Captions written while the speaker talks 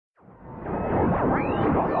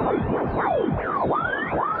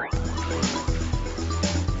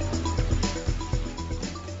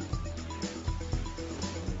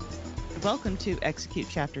Welcome to Execute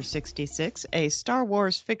Chapter 66, a Star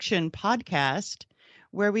Wars fiction podcast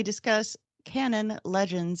where we discuss canon,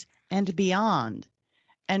 legends, and beyond.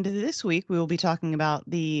 And this week we will be talking about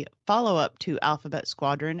the follow-up to Alphabet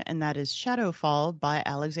Squadron, and that is Shadowfall by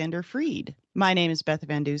Alexander Freed. My name is Beth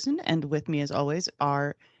Van Dusen, and with me as always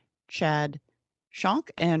are Chad Schonk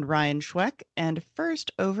and Ryan Schweck. And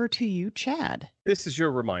first, over to you, Chad. This is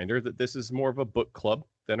your reminder that this is more of a book club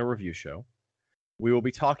than a review show. We will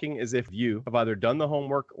be talking as if you have either done the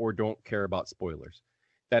homework or don't care about spoilers.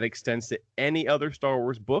 That extends to any other Star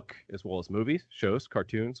Wars book, as well as movies, shows,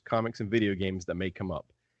 cartoons, comics, and video games that may come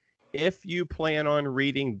up. If you plan on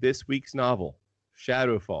reading this week's novel,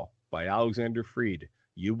 Shadowfall by Alexander Freed,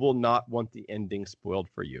 you will not want the ending spoiled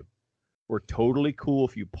for you. We're totally cool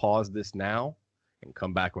if you pause this now and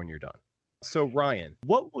come back when you're done. So, Ryan,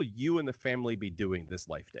 what will you and the family be doing this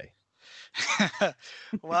Life Day?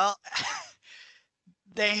 Well...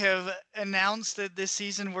 They have announced that this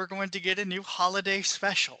season we're going to get a new holiday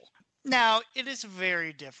special. Now, it is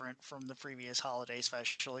very different from the previous holiday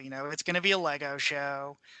special. You know, it's going to be a Lego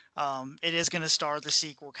show. It is going to star the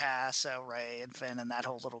sequel cast, so Rey and Finn and that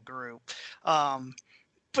whole little group.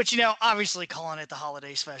 But, you know, obviously calling it the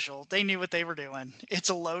holiday special, they knew what they were doing. It's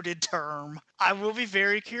a loaded term. I will be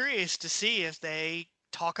very curious to see if they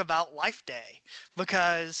talk about Life Day,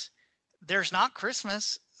 because there's not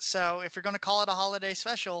Christmas. So if you're going to call it a holiday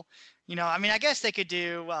special, you know, I mean, I guess they could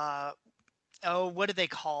do, what do they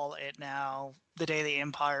call it now? The Day the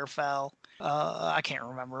Empire Fell. I can't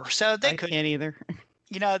remember. So they could. I can't either.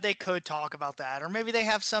 You know, they could talk about that. Or maybe they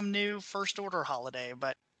have some new First Order holiday.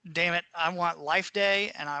 But damn it, I want Life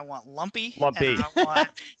Day and I want Lumpy. Lumpy. And I want...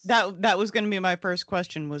 that was going to be my first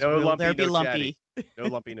question was, no will lumpy, there be no Lumpy? Chatty. No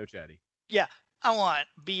Lumpy, no Chatty. Yeah. I want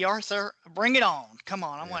B. Arthur. Bring it on. Come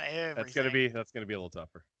on. I want everything. That's gonna be a little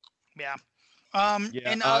tougher. Yeah.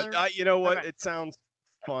 You know what? Okay. It sounds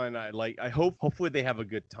fun. Hopefully they have a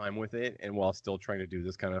good time with it, and while still trying to do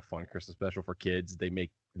this kind of fun Christmas special for kids,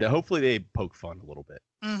 hopefully they poke fun a little bit.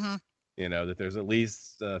 Mm-hmm. You know, that there's at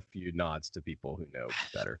least a few nods to people who know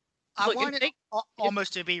better. I want it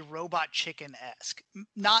almost to be Robot Chicken-esque.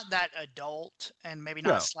 Not that adult and maybe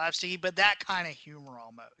not slapsticky, but that kind of humor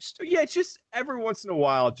almost. Yeah, just every once in a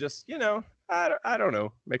while, just, you know, I don't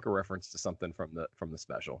know, make a reference to something from the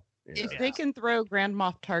special. If they can throw Grand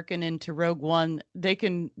Moff Tarkin into Rogue One, they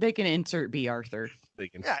can insert B. Arthur. They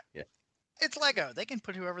can. Yeah. It's Lego. They can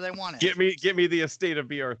put whoever they want in. Get me the estate of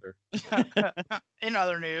B. Arthur. In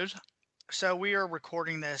other news, so we are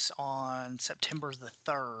recording this on September the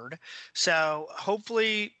 3rd. So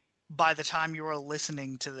hopefully by the time you are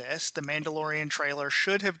listening to this, the Mandalorian trailer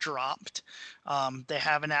should have dropped. They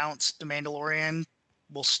have announced the Mandalorian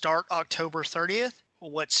will start October 30th.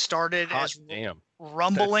 What started as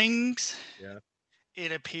rumblings,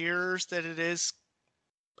 it appears that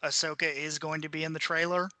Ahsoka is going to be in the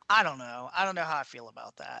trailer. I don't know how I feel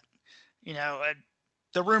about that. You know,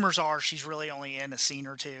 the rumors are she's really only in a scene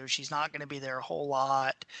or two. She's not going to be there a whole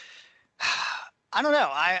lot. I don't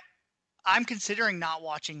know. I'm considering not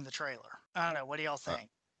watching the trailer. I don't know. What do y'all think?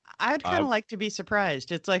 I'd kind of like to be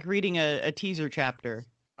surprised. It's like reading a teaser chapter.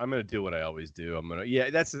 I'm going to do what I always do. I'm going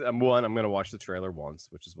to watch the trailer once,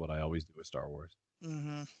 which is what I always do with Star Wars.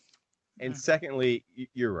 Mm-hmm. And secondly,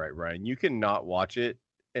 you're right, Ryan. You cannot watch it,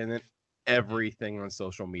 and then everything on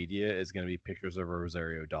social media is going to be pictures of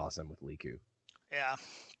Rosario Dawson with Liku. Yeah.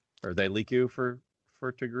 Are they Liku for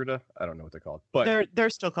Togruta? I don't know what they're called, but they're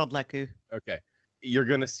still called Leku. Okay, you're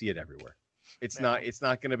going to see it everywhere. It's not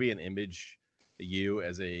going to be an image of you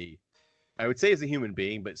as I would say as a human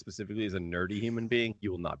being, but specifically as a nerdy human being,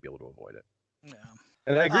 you will not be able to avoid it. Yeah.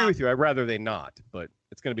 And I agree with you. I'd rather they not, but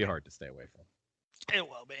it's going to be hard to stay away from. It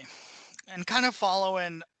will be. And kind of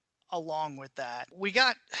following along with that, we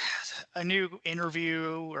got a new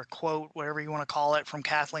interview or quote, whatever you want to call it, from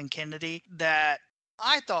Kathleen Kennedy that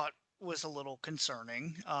I thought was a little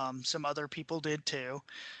concerning. Some other people did too.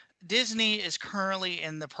 Disney is currently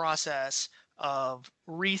in the process of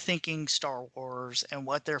rethinking Star Wars and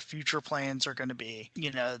what their future plans are going to be.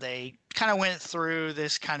 You know, they kind of went through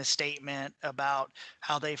this kind of statement about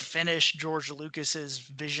how they finished George Lucas's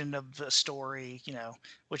vision of the story, you know,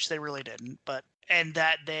 which they really didn't, and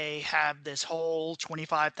that they have this whole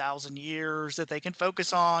 25,000 years that they can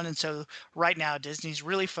focus on. And so right now Disney's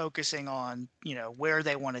really focusing on, you know, where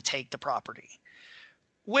they want to take the property,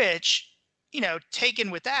 which, you know,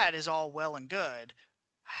 taken with that is all well and good.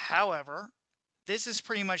 However, this is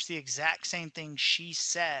pretty much the exact same thing she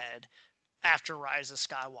said after Rise of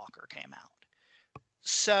Skywalker came out.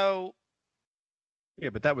 So, Yeah,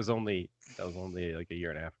 but that was only like a year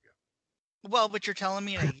and a half ago. well, but you're telling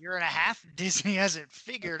me in a year and a half, Disney hasn't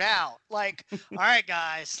figured out. Like, all right,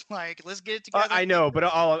 guys, like, let's get it together. I know, but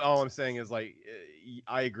all I'm saying is like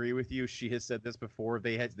I agree with you. She has said this before.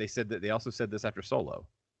 They said that they also said this after Solo.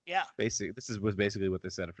 Yeah. Basically, was basically what they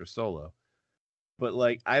said after Solo. But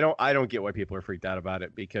like, I don't get why people are freaked out about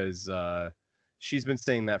it because she's been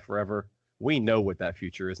saying that forever. We know what that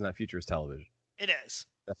future is, and that future is television. It is.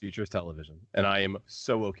 That future is television, and I am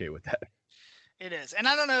so okay with that. It is. And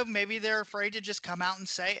I don't know, maybe they're afraid to just come out and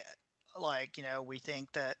say it. Like, we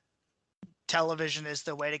think that television is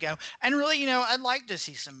the way to go. And really, I'd like to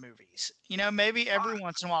see some movies. Maybe every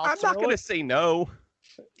once in a while. I'm not going to say no.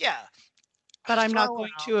 Yeah. But I'm not going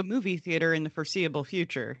to a movie theater in the foreseeable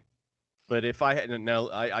future. But if I hadn't, now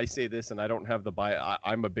I say this, and I don't have the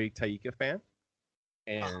I'm a big Taika fan,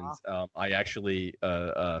 and I actually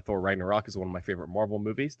Thor Ragnarok is one of my favorite Marvel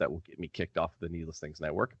movies. That will get me kicked off the Needless Things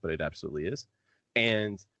Network, but it absolutely is.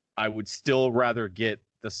 And I would still rather get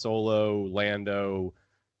the Solo Lando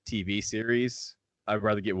TV series. I'd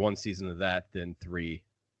rather get one season of that than 3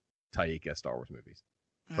 Taika Star Wars movies.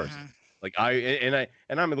 Personally, like I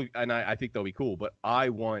think they'll be cool, but I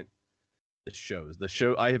want the shows. The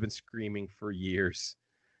show I have been screaming for years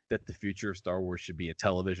that the future of Star Wars should be a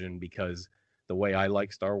television, because the way I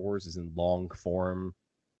like Star Wars is in long form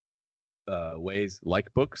ways,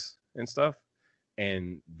 like books and stuff,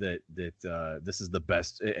 and that this is the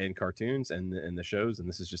best in cartoons and the shows, and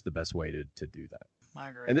this is just the best way to do that. I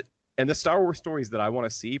agree. And the Star Wars stories that I want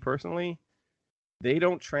to see personally, they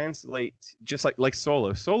don't translate just like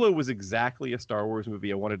Solo. Solo was exactly a Star Wars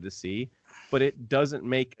movie I wanted to see, but it doesn't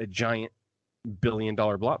make a giant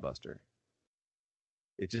billion-dollar blockbuster.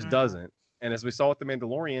 It just doesn't. And as we saw with The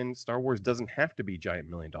Mandalorian, Star Wars doesn't have to be giant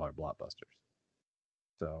million-dollar blockbusters.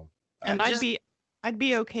 So, and I'd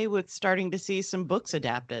be okay with starting to see some books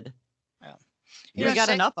adapted. Yeah. We got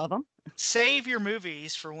enough of them. Save your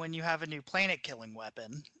movies for when you have a new planet-killing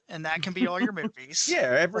weapon, and that can be all your movies.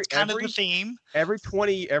 Yeah, That's kind of the theme. Every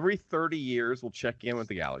 30 years, we'll check in with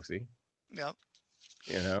the galaxy. Yep.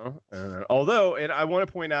 Although, and I want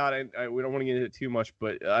to point out, and we don't want to get into it too much,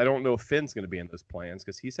 but I don't know if Finn's going to be in those plans,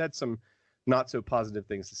 because he's had some not so positive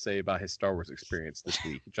things to say about his Star Wars experience this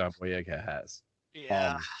week. John Boyega has.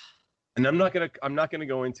 Yeah. And I'm not gonna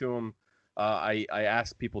go into them. I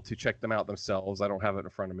asked people to check them out themselves. I don't have it in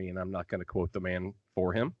front of me, and I'm not going to quote the man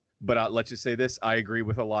for him. But let's just say this: I agree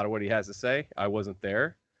with a lot of what he has to say. I wasn't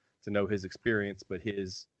there to know his experience, but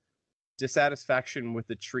his dissatisfaction with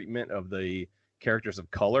the treatment of the characters of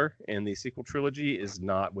color in the sequel trilogy is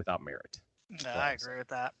not without merit. No, I agree with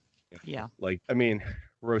that. Yeah. Like, I mean,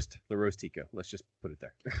 roast Tika. Let's just put it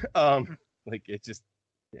there. Like, it just,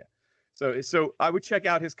 yeah. So I would check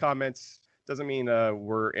out his comments. Doesn't mean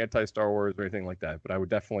we're anti-Star Wars or anything like that, but I would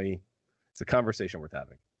definitely, it's a conversation worth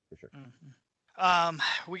having, for sure.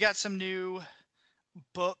 We got some new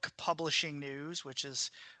book publishing news, which is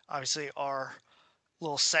obviously our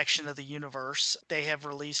little section of the universe. They have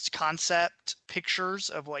released concept pictures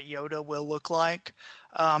of what Yoda will look like.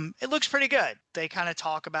 It looks pretty good. They kind of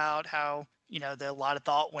talk about how, a lot of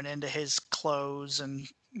thought went into his clothes and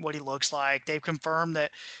what he looks like. They've confirmed that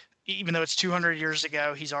even though it's 200 years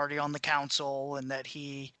ago, he's already on the council, and that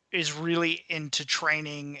he is really into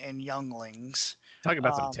training and younglings. Talking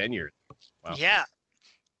about some tenure. Wow. Yeah.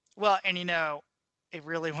 Well, and it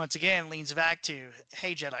really, once again, leans back to,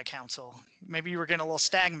 hey, Jedi Council, maybe you were getting a little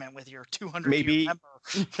stagnant with your 200-year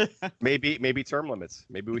member. maybe term limits.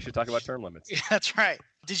 Maybe we should talk about term limits. Yeah, that's right.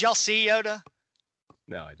 Did y'all see Yoda?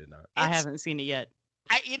 No, I did not. I haven't seen it yet.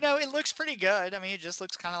 It looks pretty good. I mean, it just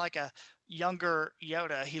looks kind of like a younger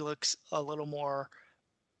Yoda. He looks a little more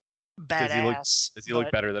badass. Does he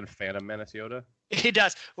look better than Phantom Menace Yoda? He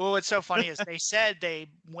does. Well, what's so funny is they said they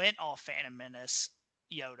went off Phantom Menace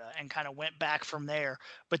Yoda and kind of went back from there,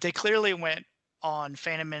 but they clearly went on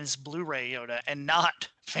Phantom Menace Blu-ray Yoda and not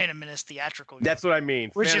Phantom Menace theatrical Yoda. That's what I mean.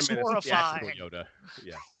 Which Phantom is Menace horrifying. Yoda.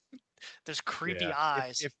 Yeah. There's creepy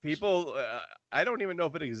eyes. If people, I don't even know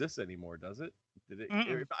if it exists anymore. Does it? Did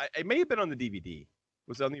it? It may have been on the DVD.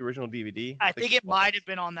 Was it on the original DVD? I think it might have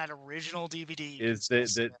been on that original DVD. Is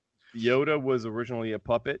that Yoda was originally a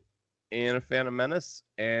puppet in a Phantom Menace,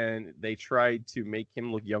 and they tried to make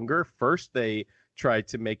him look younger. First, they tried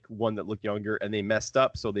to make one that looked younger, and they messed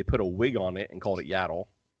up, so they put a wig on it and called it Yaddle.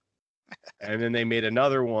 And then they made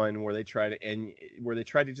another one where they tried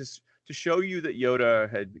to just to show you that Yoda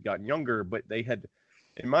had gotten younger, but they had,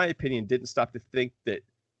 in my opinion, didn't stop to think that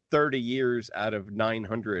 30 years out of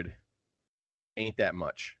 900 ain't that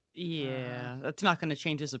much. Yeah, that's not going to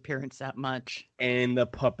change his appearance that much. And the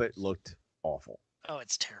puppet looked awful. Oh,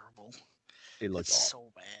 it's terrible. It looks It's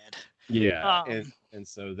awful. so bad. Yeah, and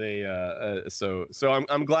so they so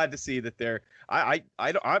I'm glad to see that they're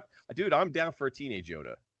dude, I'm down for a teenage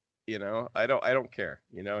Yoda. You know, I don't care.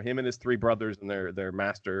 You know, him and his three brothers and their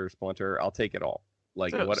master Splinter, I'll take it all.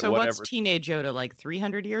 Like So what's whatever. teenage Yoda, like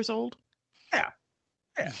 300 years old? Yeah,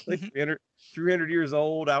 like 300 years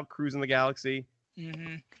old, out cruising the galaxy.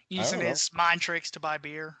 Using his mind tricks to buy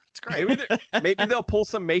beer. It's great. Maybe they'll pull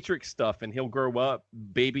some Matrix stuff and he'll grow up.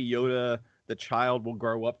 Baby Yoda, the child, will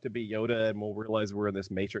grow up to be Yoda, and we'll realize we're in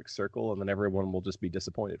this Matrix circle, and then everyone will just be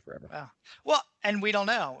disappointed forever. Wow. Well, and we don't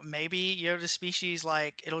know. Maybe Yoda species,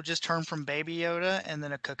 like, it'll just turn from baby Yoda and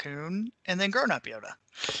then a cocoon and then grown up Yoda.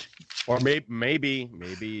 Or maybe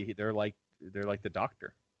they're like the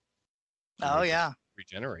Doctor. Oh yeah.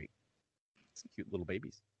 Regenerate. Some cute little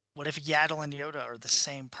babies. What if Yaddle and Yoda are the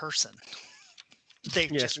same person?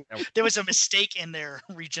 There was a mistake in their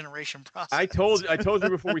regeneration process. I told you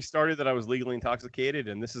before we started that I was legally intoxicated,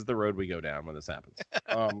 and this is the road we go down when this happens.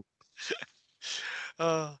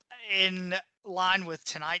 In line with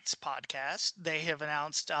tonight's podcast, they have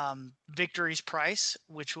announced Victory's Price,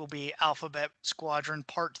 which will be Alphabet Squadron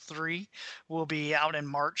Part 3, will be out in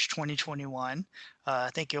March 2021. I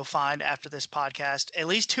think you'll find after this podcast, at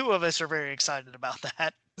least two of us are very excited about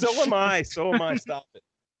that. So am I. Stop it.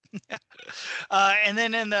 And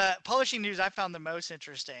then in the publishing news, I found the most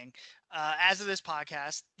interesting. As of this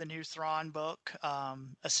podcast, the new Thrawn book,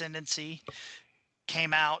 Ascendancy,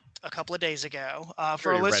 came out a couple of days ago.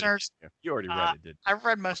 For listeners, you already read it, did you? I've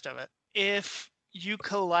read most of it. If you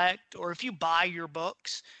collect or if you buy your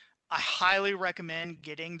books, I highly recommend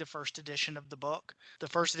getting the first edition of the book. The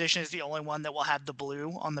first edition is the only one that will have the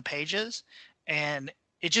blue on the pages, and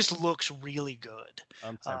it just looks really good.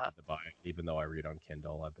 I'm tempted to buy it, even though I read on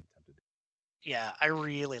Kindle. I've been tempted. Yeah, I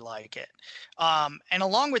really like it. And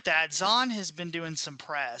along with that, Zahn has been doing some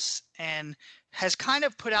press and has kind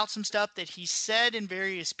of put out some stuff that he said in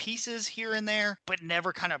various pieces here and there, but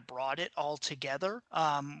never kind of brought it all together,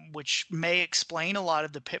 which may explain a lot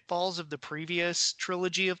of the pitfalls of the previous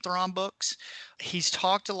trilogy of Thrawn books. He's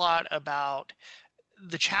talked a lot about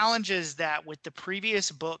the challenges that with the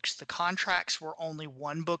previous books, the contracts were only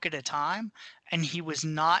one book at a time, and he was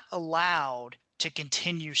not allowed to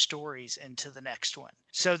continue stories into the next one.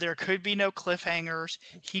 So there could be no cliffhangers.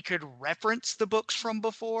 He could reference the books from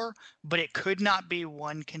before, but it could not be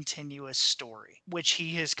one continuous story, which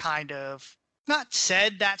he has kind of not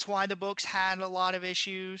said that's why the books had a lot of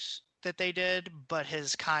issues that they did, but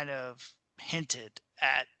has kind of hinted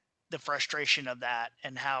at the frustration of that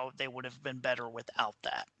and how they would have been better without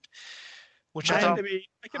that. Which I'm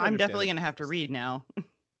definitely going to have to read now.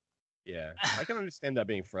 Yeah, I can understand that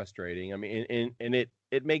being frustrating. I mean, and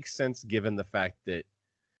it makes sense given the fact that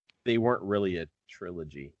they weren't really a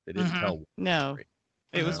trilogy. They didn't tell. No,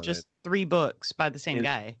 it was just 3 books by the same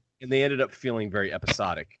guy. And they ended up feeling very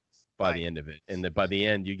episodic by the end of it. And by the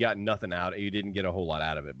end, you got nothing out. You didn't get a whole lot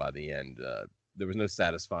out of it by the end. There was no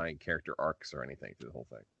satisfying character arcs or anything through the whole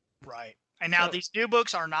thing. Right. And now these new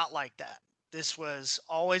books are not like that. This was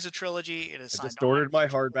always a trilogy. It is. I just ordered my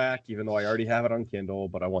hardback, even though I already have it on Kindle,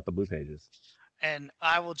 but I want the blue pages. And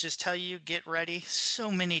I will just tell you, get ready.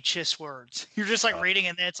 So many Chiss words. You're just like reading,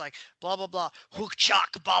 and then it's like blah blah blah.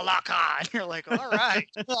 Hukchak balaka. And you're like, all right.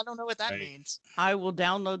 I don't know what that means. I will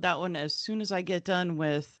download that one as soon as I get done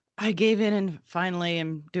with. I gave in and finally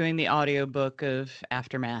am doing the audiobook of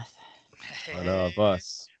Aftermath. One of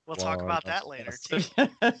us. We'll talk about that later too.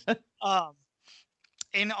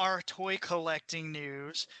 In our toy collecting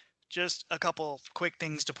news, just a couple quick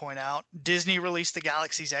things to point out. Disney released the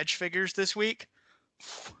Galaxy's Edge figures this week.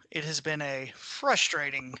 It has been a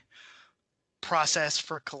frustrating process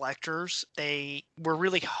for collectors. They were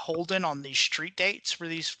really holding on these street dates for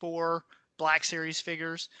these 4 Black Series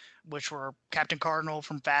figures, which were Captain Cardinal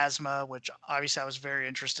from Phasma, which obviously I was very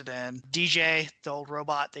interested in. DJ, the old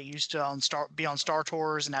robot that used to be on Star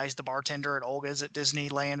Tours, and now he's the bartender at Olga's at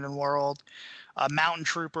Disneyland and World. A Mountain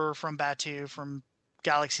Trooper from Batuu from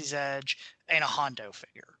Galaxy's Edge, and a Hondo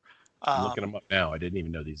figure. I'm looking them up now. I didn't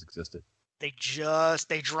even know these existed. They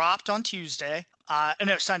dropped on Tuesday.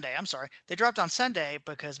 Sunday. I'm sorry. They dropped on Sunday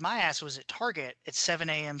because my ass was at Target at 7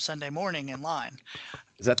 a.m. Sunday morning in line.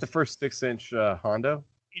 Is that the first 6-inch Hondo?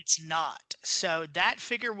 It's not. So that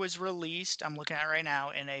figure was released, I'm looking at it right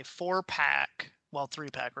now, in a 4-pack, well,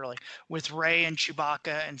 3-pack really, with Rey and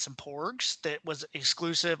Chewbacca and some Porgs that was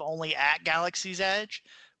exclusive only at Galaxy's Edge.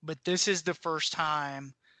 But this is the first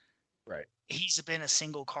time he's been a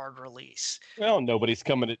single card release. Well, nobody's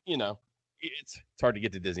coming to, it's hard to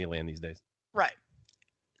get to Disneyland these days. Right.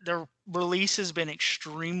 The release has been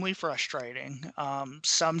extremely frustrating.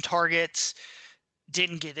 Some Targets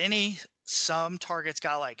didn't get any. Some targets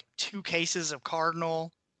got like 2 cases of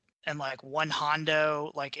Cardinal and like 1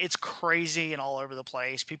 Hondo. Like, it's crazy and all over the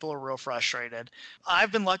place. People are real frustrated.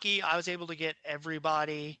 I've been lucky. I was able to get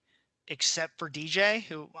everybody except for DJ,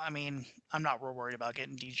 who, I mean, I'm not real worried about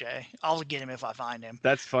getting DJ. I'll get him if I find him.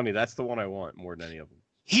 That's funny. That's the one I want more than any of them.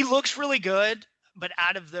 He looks really good, but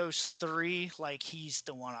out of those 3, like, he's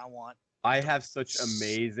the one I want. I have such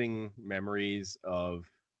amazing memories of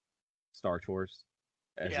Star Tours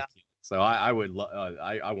as a kid. So I would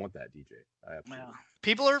I want that DJ.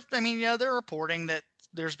 People are, I mean, they're reporting that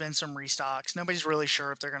there's been some restocks. Nobody's really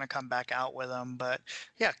sure if they're going to come back out with them, but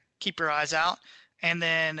yeah, keep your eyes out. And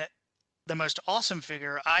then the most awesome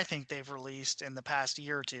figure I think they've released in the past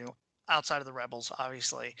year or two, outside of the Rebels,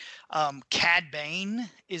 obviously, Cad Bane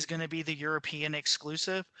is going to be the European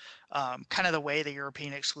exclusive. Kind of the way the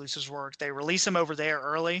European exclusives work. They release them over there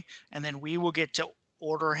early, and then we will get to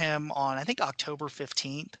order him on, I think, October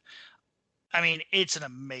 15th. I mean, it's an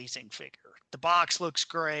amazing figure. The box looks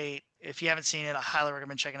great. If you haven't seen it, I highly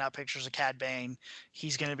recommend checking out pictures of Cad Bane.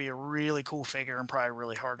 He's going to be a really cool figure and probably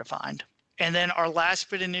really hard to find. And then our last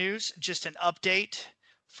bit of news, just an update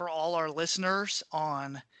for all our listeners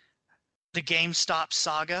on the GameStop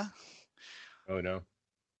saga. Oh, no.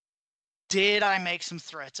 Did I make some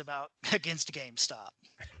threats against GameStop?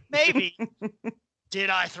 Maybe. Did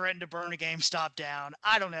I threaten to burn a GameStop down?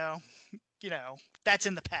 I don't know. That's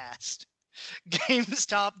in the past.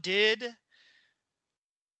 GameStop did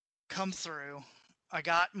come through. I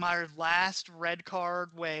got my last red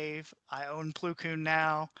card wave. I own Plo Koon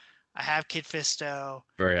now. I have Kid Fisto.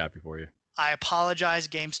 Very happy for you. I apologize,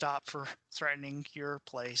 GameStop, for threatening your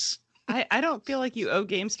place. I don't feel like you owe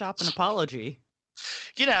GameStop an apology.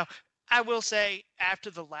 I will say, after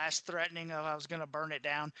the last threatening of I was going to burn it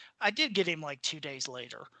down, I did get him like 2 days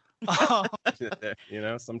later.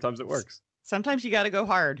 Sometimes it works. Sometimes you got to go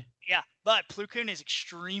hard. Yeah, but Plo Koon is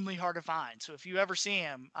extremely hard to find. So if you ever see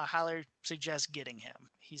him, I highly suggest getting him.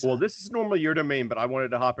 This is normally your domain, but I wanted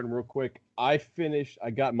to hop in real quick. I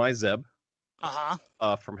got my Zeb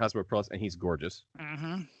from Hasbro Plus, and he's gorgeous.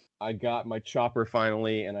 Mm-hmm. I got my Chopper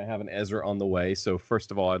finally, and I have an Ezra on the way. So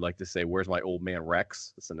first of all, I'd like to say, where's my old man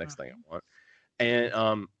Rex? That's the next thing I want.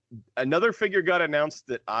 And another figure got announced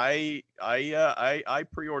that I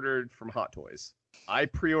pre-ordered from Hot Toys. I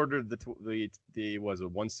pre-ordered the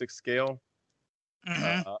 1/6 scale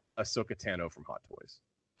Ahsoka Tano from Hot Toys.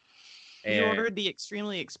 And you ordered the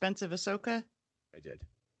extremely expensive Ahsoka? I did.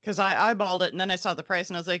 Because I eyeballed it, and then I saw the price,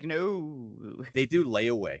 and I was like, no. They do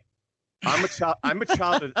layaway. I'm a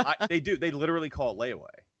child. They literally call it layaway.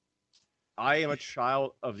 I am a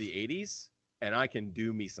child of the 80s, and I can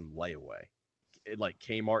do me some layaway. Like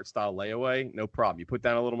Kmart style layaway, no problem. You put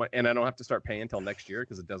down a little money, and I don't have to start paying until next year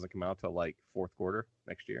because it doesn't come out till like fourth quarter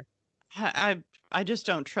next year. I just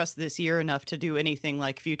don't trust this year enough to do anything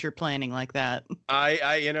like future planning like that.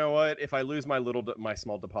 I you know what? If I lose my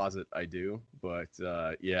small deposit, I do. But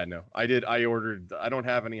no, I did. I ordered. I don't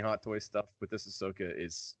have any Hot Toy stuff, but this Ahsoka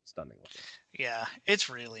is stunning. Yeah, it's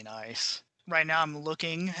really nice. Right now, I'm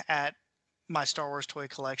looking at my Star Wars toy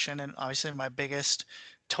collection, and obviously my biggest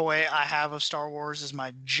toy I have of Star Wars is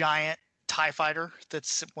my giant TIE fighter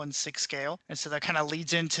that's 1/6 scale. And so that kind of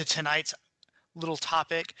leads into tonight's little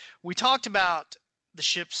topic. We talked about the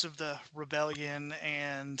ships of the Rebellion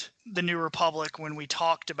and the New Republic when we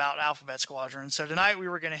talked about Alphabet Squadron. So tonight we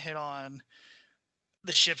were going to hit on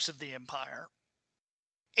the ships of the Empire.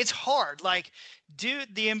 It's hard. Like, do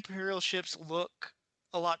the Imperial ships look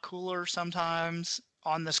a lot cooler sometimes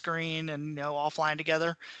on the screen and, all flying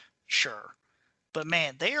together? Sure. But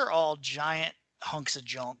man, they are all giant hunks of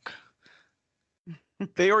junk.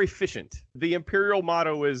 They are efficient. The Imperial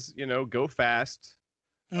motto is, go fast,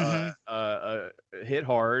 hit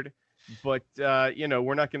hard, but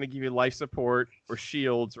we're not going to give you life support or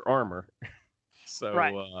shields or armor.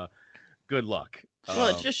 So good luck. Well,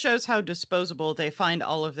 it just shows how disposable they find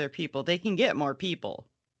all of their people. They can get more people.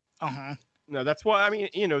 No, that's why. I mean,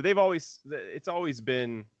 it's always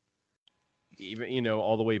been, even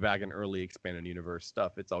all the way back in early expanded universe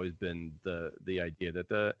stuff. It's always been the idea that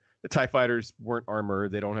the TIE fighters weren't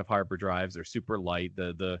armored. They don't have hyperdrives. They're super light.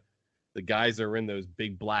 The guys are in those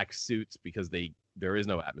big black suits because there is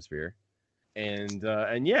no atmosphere, and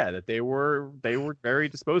that they were very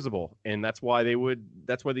disposable, and that's why they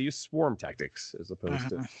use swarm tactics as opposed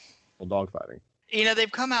to dogfighting.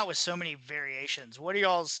 They've come out with so many variations. What are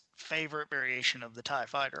y'all's favorite variation of the TIE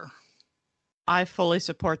fighter? I fully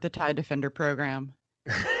support the TIE Defender program.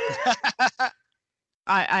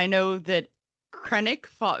 I know that Krennic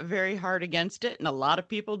fought very hard against it, and a lot of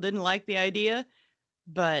people didn't like the idea,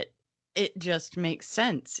 but it just makes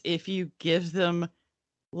sense. If you give them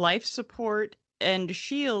life support and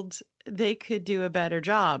shields, they could do a better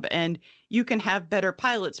job. And you can have better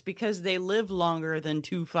pilots because they live longer than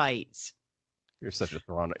 2 fights. You're such a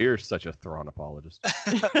Thrawn apologist.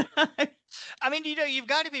 I mean, you've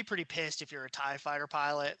got to be pretty pissed if you're a TIE fighter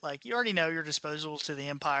pilot. Like, you already know you're disposable to the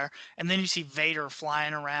Empire, and then you see Vader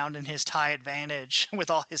flying around in his TIE Advantage with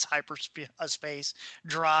all his hyperspace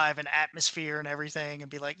drive and atmosphere and everything, and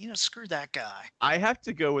be like, screw that guy. I have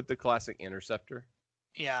to go with the classic Interceptor.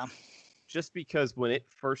 Yeah. Just because when it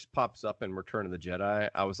first pops up in Return of the Jedi,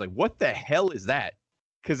 I was like, what the hell is that?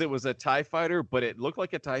 Because it was a TIE fighter, but it looked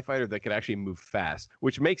like a TIE fighter that could actually move fast,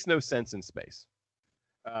 which makes no sense in space.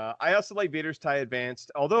 I also like Vader's TIE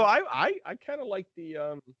Advanced, although I kind of like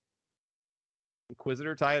the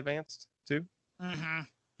Inquisitor TIE Advanced too. Mm-hmm.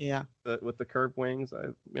 Yeah. With the curved wings,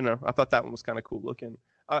 I thought that one was kind of cool looking.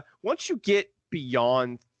 Once you get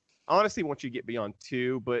beyond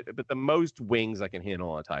 2, but the most wings I can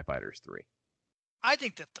handle on a TIE fighter is 3. I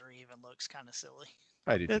think the 3 even looks kind of silly.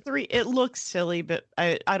 I do. The 3, it looks silly, but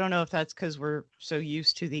I don't know if that's because we're so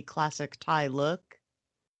used to the classic TIE look.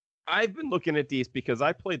 I've been looking at these because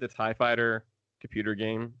I played the TIE Fighter computer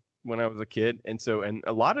game when I was a kid, and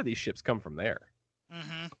a lot of these ships come from there.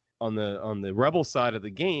 Mm-hmm. On the Rebel side of the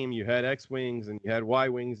game, you had X-wings and you had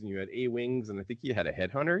Y-wings and you had A-wings, and I think you had a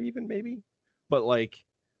Headhunter even maybe. But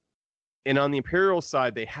and on the Imperial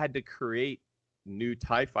side, they had to create new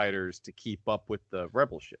TIE fighters to keep up with the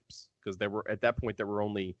Rebel ships because at that point there were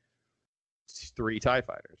only 3 TIE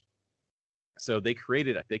fighters. So they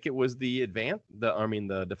created, I think it was the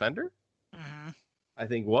Defender. Mm-hmm. I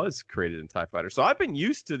think was created in TIE Fighter. So I've been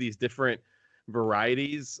used to these different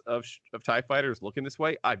varieties of TIE fighters looking this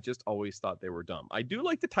way. I've just always thought they were dumb. I do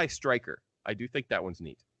like the TIE Striker. I do think that one's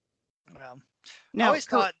neat. Well, Now, I always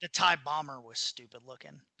thought the TIE Bomber was stupid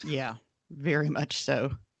looking. Yeah, very much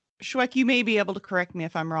so. Schweck, you may be able to correct me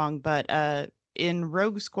if I'm wrong, but in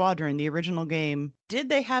Rogue Squadron, the original game, did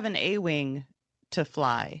they have an A-wing to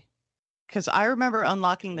fly? Because I remember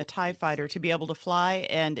unlocking the TIE Fighter to be able to fly,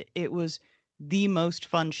 and it was the most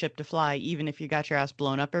fun ship to fly, even if you got your ass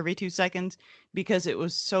blown up every 2 seconds, because it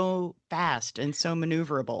was so fast and so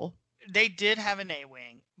maneuverable. They did have an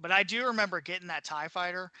A-wing, but I do remember getting that TIE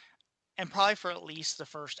Fighter, and probably for at least the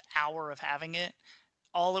first hour of having it,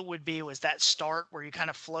 all it would be was that start where you kind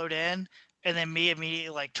of float in, and then me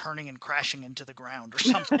immediately turning and crashing into the ground or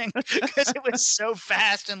something because it was so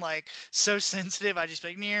fast and so sensitive. I just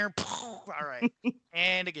near, all right,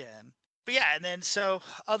 and again. But yeah, and then so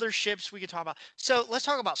other ships we could talk about. So let's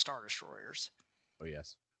talk about Star Destroyers. Oh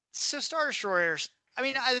yes. So Star Destroyers, I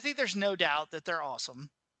mean, I think there's no doubt that they're awesome.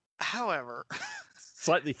 However,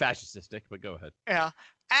 slightly fascistic, but go ahead. Yeah.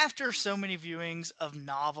 After so many viewings of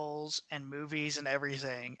novels and movies and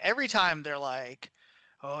everything, every time they're like,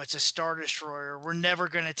 oh, it's a Star Destroyer. We're never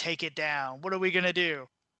going to take it down. What are we going to do?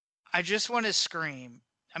 I just want to scream.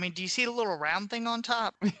 I mean, do you see the little round thing on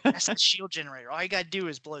top? That's the shield generator. All you got to do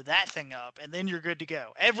is blow that thing up, and then you're good to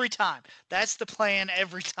go. Every time. That's the plan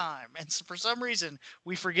every time. And so for some reason,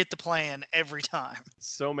 we forget the plan every time.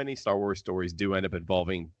 So many Star Wars stories do end up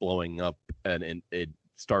involving blowing up an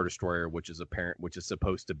Star Destroyer, which is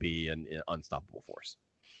supposed to be an unstoppable force.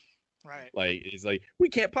 Right. It's we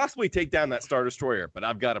can't possibly take down that Star Destroyer, but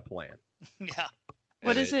I've got a plan. Yeah.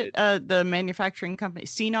 What is it? The manufacturing company,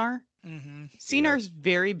 CNR? Mm-hmm. CNR's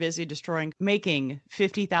very busy making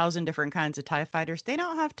 50,000 different kinds of TIE fighters. They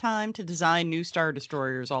don't have time to design new Star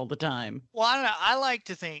Destroyers all the time. Well, I don't know. I like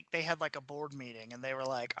to think they had a board meeting and they were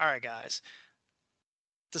like, all right, guys,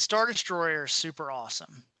 the Star Destroyer is super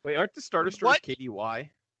awesome. Wait, aren't the Star Destroyers KDY?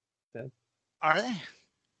 Are they?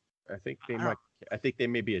 I think they might. I think they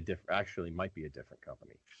may be might be a different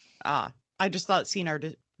company. I just thought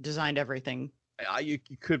CNR designed everything. You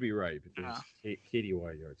could be right, but there's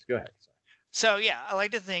KDY yards. Go ahead. So yeah, I like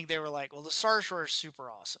to think they were like, well, the Star Destroyer is super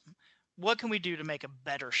awesome. What can we do to make a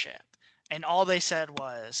better ship? And all they said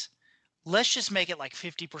was, let's just make it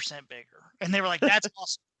 50% bigger. And they were like, that's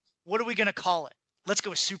awesome. What are we going to call it? Let's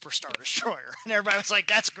go with Super Star Destroyer. And everybody was like,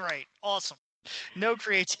 that's great. Awesome. No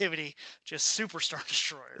creativity, just Super Star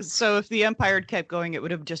Destroyer. So if the Empire kept going, it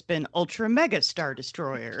would have just been Ultra Mega Star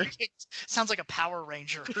Destroyer. Sounds like a Power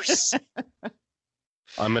Rangers.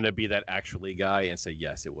 I'm going to be that actually guy and say,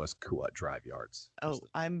 yes, it was Kuat Drive Yards. Oh,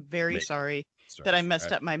 I'm very sorry that I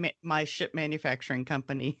messed up my ship manufacturing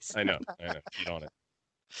companies. I know. Get on it.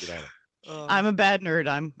 I'm a bad nerd.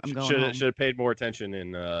 I'm going home. Should have paid more attention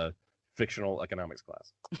in fictional economics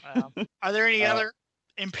class. Are there any other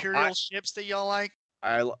Imperial ships that y'all like?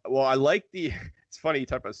 I like the. It's funny you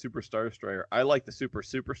talk about Super Star Destroyer. I like the Super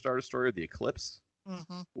Star Destroyer, the Eclipse.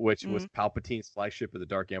 which was Palpatine's flagship of the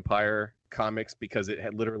Dark Empire comics, because it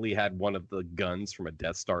had literally had one of the guns from a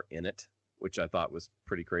Death Star in it, which I thought was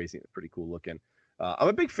pretty crazy and pretty cool looking. I'm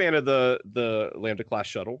a big fan of the Lambda class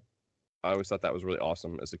shuttle. I always thought that was really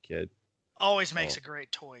awesome as a kid. Always makes a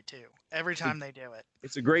great toy too. Every time they do it,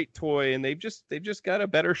 it's a great toy, and they've just got a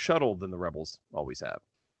better shuttle than the Rebels always have.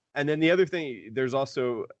 And then the other thing, there's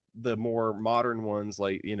also the more modern ones,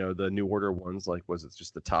 like the New Order ones, like was it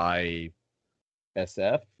just the TIE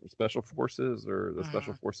SF Special Forces or the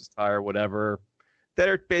Special Forces TIE or whatever, that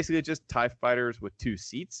are basically just TIE fighters with 2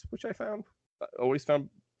 seats, which I always found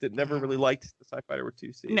that never really liked the TIE fighter with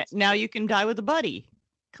 2 seats. Now you can die with a buddy.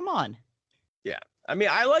 Come on. Yeah, I mean,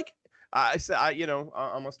 I'm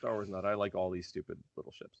a Star Wars nut. I like all these stupid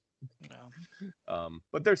little ships. Yeah.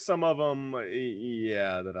 But there's some of them,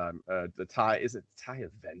 that I'm the TIE. Is it TIE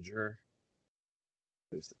Avenger?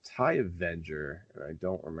 There's the TIE Avenger, and I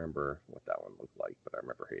don't remember what that one looked like, but I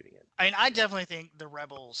remember hating it. I mean, I definitely think the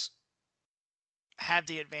Rebels have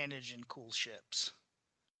the advantage in cool ships.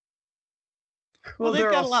 Well, they've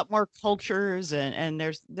got a lot more cultures, and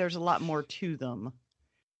there's a lot more to them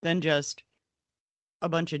than just a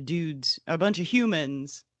bunch of dudes, a bunch of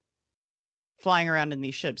humans flying around in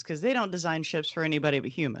these ships, because they don't design ships for anybody but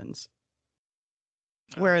humans.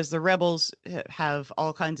 Whereas the Rebels have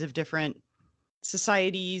all kinds of different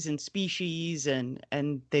societies and species, and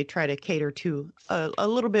they try to cater to a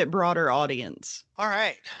little bit broader audience. All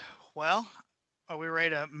right. Well, are we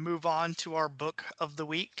ready to move on to our book of the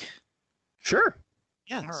week? Sure.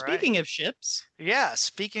 Yeah. All speaking of ships. Yeah,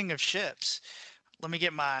 speaking of ships, let me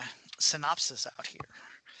get my synopsis out here.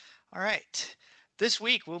 All right. This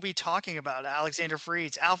week, we'll be talking about Alexander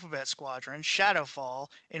Freed's Alphabet Squadron, Shadowfall,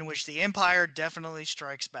 in which the Empire definitely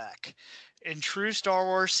strikes back. In true Star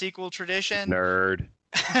Wars sequel tradition... Nerd.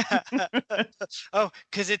 Oh,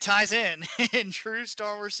 because it ties in. In true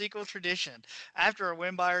Star Wars sequel tradition, after a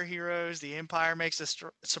win by our heroes, the Empire makes a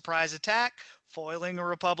surprise attack, foiling a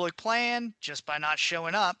Republic plan just by not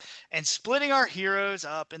showing up, and splitting our heroes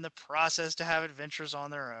up in the process to have adventures on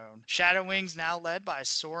their own. Shadow Wings now led by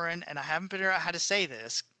Soren, and I haven't figured out how to say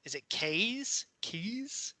this. Is it Keys?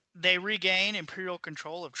 They regain Imperial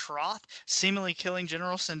control of Troth, seemingly killing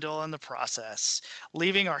General Syndulla in the process,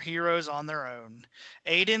 leaving our heroes on their own.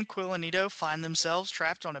 Aiden, Quill, and Nito find themselves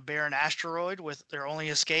trapped on a barren asteroid, with their only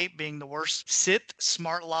escape being the worst Sith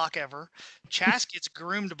smart lock ever. Chas gets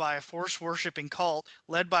groomed by a Force-worshipping cult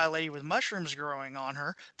led by a lady with mushrooms growing on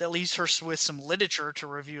her that leaves her with some literature to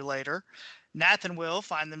review later. Nath and Will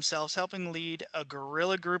find themselves helping lead a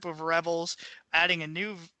guerrilla group of rebels, adding a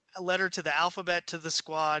new letter to the alphabet to the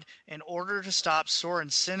squad in order to stop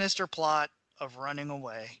Soren's sinister plot of running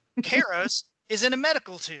away. Karos is in a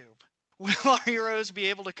medical tube. Will our heroes be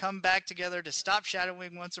able to come back together to stop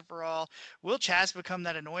Shadowwing once and for all? Will Chas become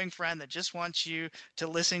that annoying friend that just wants you to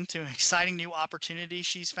listen to an exciting new opportunity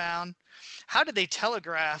she's found? How did they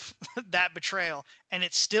telegraph that betrayal and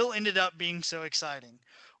it still ended up being so exciting?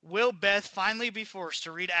 Will Beth finally be forced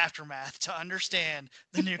to read Aftermath to understand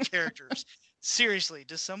the new characters? Seriously,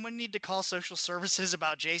 does someone need to call social services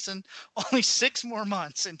about Jason? Only 6 more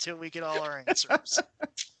months until we get all our answers.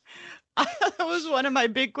 That was one of my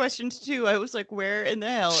big questions too. I was like, where in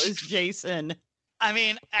the hell is Jason? I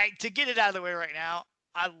mean, to get it out of the way right now,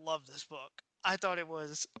 I love this book. I thought it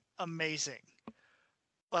was amazing.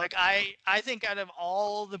 Like, I think out of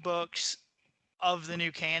all the books of the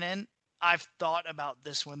new canon, I've thought about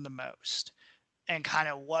this one the most. And kind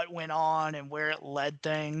of what went on and where it led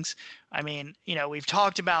things. I mean, we've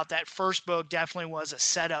talked about that first book definitely was a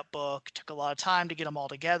setup book. Took a lot of time to get them all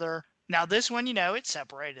together. Now this one, it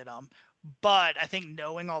separated them. But I think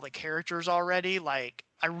knowing all the characters already, like,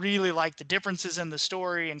 I really like the differences in the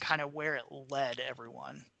story and kind of where it led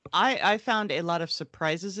everyone. I found a lot of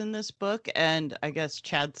surprises in this book, and I guess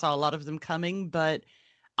Chad saw a lot of them coming, but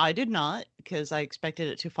I did not, because I expected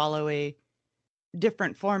it to follow a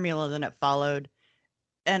different formula than it followed.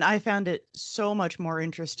 And I found it so much more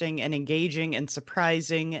interesting and engaging and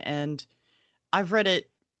surprising. And I've read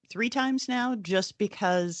it 3 times now, just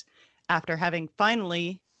because after having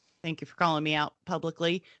finally, thank you for calling me out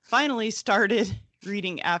publicly, finally started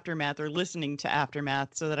reading Aftermath or listening to Aftermath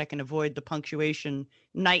so that I can avoid the punctuation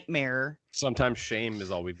nightmare. Sometimes shame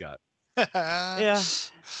is all we've got. Yeah.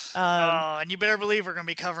 And you better believe we're going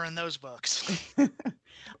to be covering those books.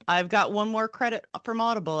 I've got one more credit from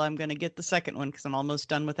Audible. I'm going to get the second one because I'm almost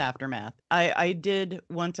done with Aftermath. I did,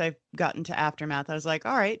 once I've gotten to Aftermath, I was like,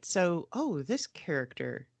 all right, so, this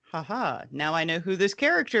character. Haha, now I know who this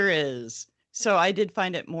character is. So I did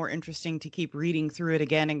find it more interesting to keep reading through it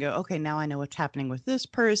again and go, okay, now I know what's happening with this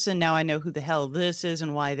person. Now I know who the hell this is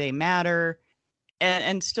and why they matter.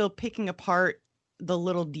 and still picking apart the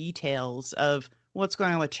little details of what's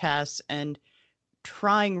going on with Chess and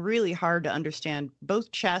trying really hard to understand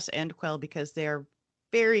both Chess and Quell because they are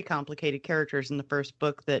very complicated characters in the first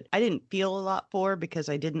book that I didn't feel a lot for because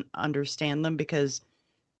I didn't understand them because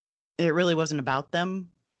it really wasn't about them.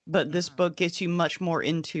 But this book gets you much more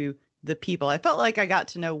into the people. I felt like I got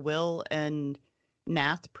to know Will and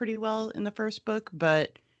Nath pretty well in the first book,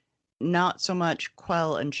 but not so much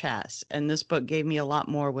Quell and Chess. And this book gave me a lot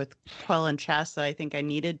more with Quell and Chess that I think I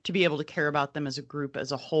needed to be able to care about them as a group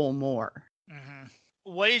as a whole more. Mm-hmm.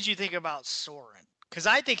 What did you think about Soren? Because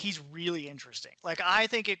I think he's really interesting. Like, I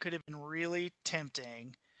think it could have been really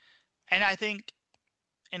tempting. And I think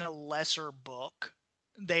in a lesser book,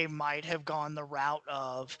 they might have gone the route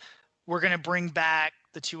of, we're going to bring back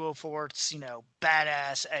the 204's,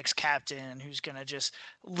 badass ex-captain who's going to just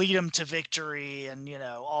lead them to victory and,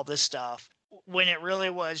 all this stuff. When it really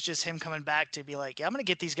was just him coming back to be like, yeah, I'm going to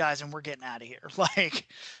get these guys and we're getting out of here. Like,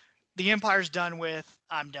 the Empire's done with,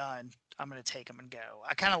 I'm done. I'm going to take them and go.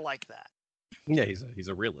 I kind of like that. Yeah, he's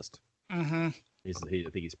a realist. Mm-hmm. I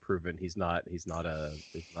think he's proven he's not an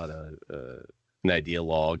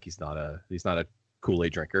ideologue. He's not a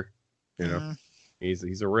Kool-Aid drinker. Mm-hmm.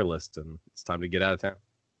 He's a realist, and it's time to get out of town.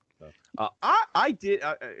 So,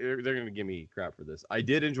 they're going to give me crap for this. I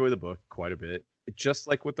did enjoy the book quite a bit. Just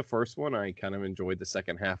like with the first one, I kind of enjoyed the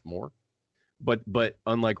second half more. But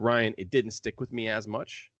unlike Ryan, it didn't stick with me as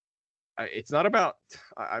much. It's not about.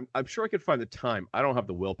 I'm sure I could find the time. I don't have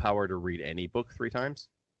the willpower to read any book 3 times.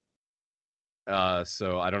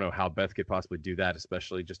 So I don't know how Beth could possibly do that,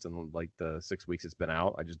 especially just in like the 6 weeks it's been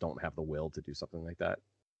out. I just don't have the will to do something like that.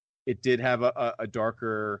 It did have a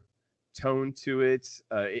darker tone to it.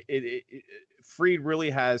 Freed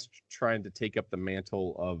really has trying to take up the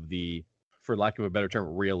mantle of the, for lack of a better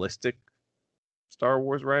term, realistic Star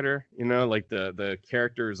Wars writer. Like the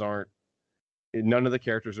characters aren't. None of the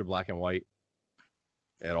characters are black and white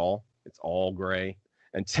at all. It's all gray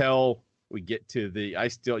until we get to you're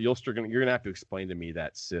gonna have to explain to me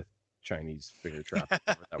that Sith Chinese finger trap.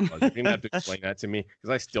 That was. You're gonna have to explain that to me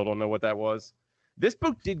because I still don't know what that was. This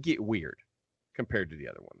book did get weird compared to the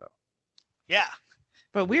other one, though. Yeah,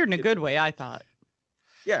 but weird in a good way, I thought.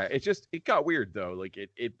 Yeah, it got weird though. Like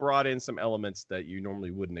it brought in some elements that you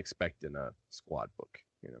normally wouldn't expect in a squad book.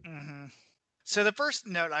 Mm-hmm. So the first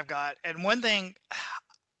note I've got, and one thing,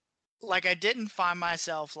 like I didn't find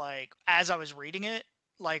myself like as I was reading it,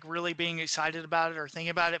 like really being excited about it or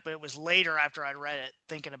thinking about it, but it was later after I'd read it,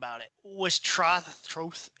 thinking about it, was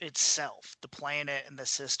Troth itself, the planet and the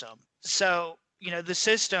system. So, the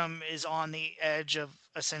system is on the edge of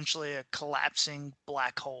essentially a collapsing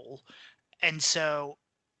black hole. And so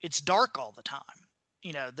it's dark all the time.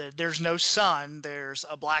 There's no sun. There's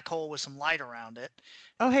a black hole with some light around it.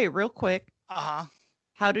 Oh, hey, real quick. Uh-huh.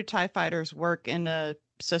 How do TIE fighters work in a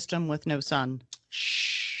system with no sun?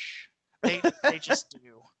 Shh. They just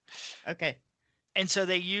do. Okay. And so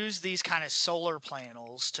they use these kind of solar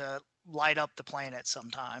panels to light up the planet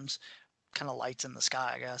sometimes. Kind of lights in the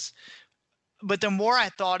sky, I guess. But the more I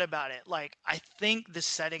thought about it, like I think the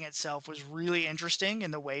setting itself was really interesting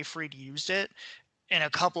in the way Freed used it in a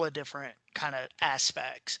couple of different kind of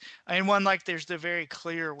aspects. I mean, one, like there's the very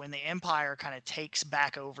clear when the Empire kind of takes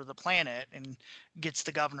back over the planet and gets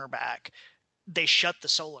the governor back, they shut the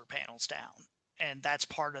solar panels down. And that's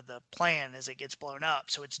part of the plan as it gets blown up.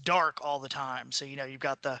 So it's dark all the time. So, you've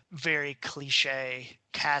got the very cliche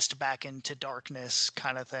cast back into darkness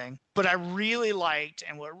kind of thing. But I really liked,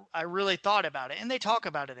 and what I really thought about it, and they talk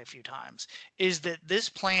about it a few times, is that this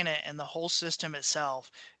planet and the whole system itself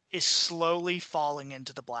is slowly falling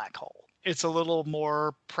into the black hole. It's a little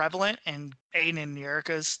more prevalent in Aiden and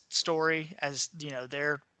Yerika's story as,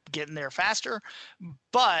 they're getting there faster.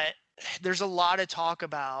 But there's a lot of talk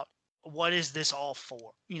about what is this all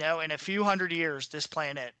for? In a few hundred years, this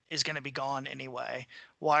planet is going to be gone anyway.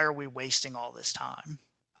 Why are we wasting all this time?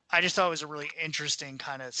 I just thought it was a really interesting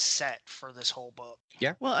kind of set for this whole book.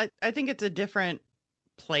 Yeah. Well, I think it's a different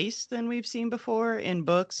place than we've seen before in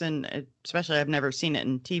books, and especially I've never seen it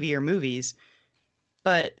in TV or movies.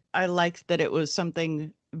 But I liked that it was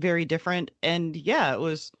something very different. And yeah, it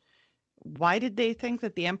was. Why did they think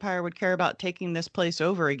that the Empire would care about taking this place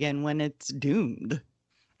over again when it's doomed?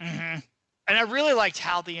 Mm-hmm. And I really liked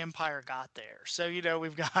how the Empire got there. So,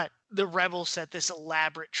 we've got the rebels set this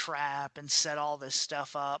elaborate trap and set all this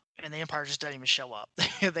stuff up, and the Empire just doesn't even show up.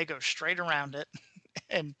 They go straight around it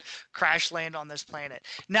and crash land on this planet.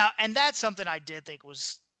 Now, and that's something I did think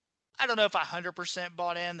was, I don't know if I 100%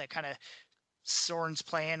 bought in, that kind of Soren's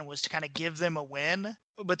plan was to kind of give them a win,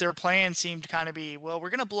 but their plan seemed to kind of be, well, we're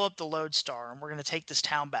going to blow up the Lodestar and we're going to take this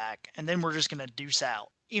town back, and then we're just going to deuce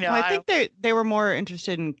out. Well, I think they were more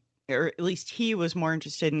interested in, or at least he was more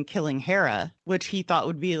interested in killing Hera, which he thought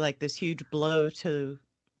would be like this huge blow to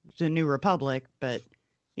the New Republic. But,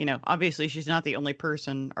 obviously she's not the only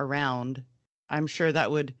person around. I'm sure that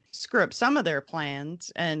would screw up some of their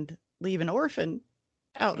plans and leave an orphan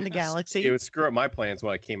out in the galaxy. It would screw up my plans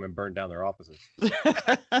when I came and burned down their offices. They're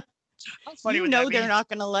not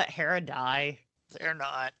going to let Hera die. They're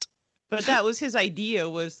not. But that was his idea,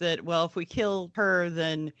 was that, well, if we kill her,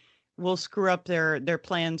 then we'll screw up their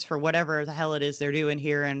plans for whatever the hell it is they're doing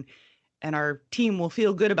here, and our team will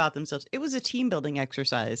feel good about themselves. It was a team building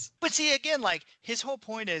exercise. But see, again, like, his whole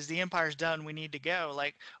point is the Empire's done, we need to go.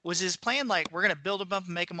 Like, was his plan like, we're going to build them up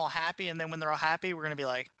and make them all happy, and then when they're all happy, we're going to be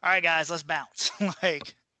like, all right, guys, let's bounce.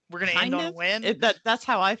 Like, we're going to end on a win? That's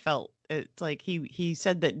how I felt. It's like he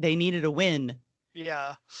said that they needed a win.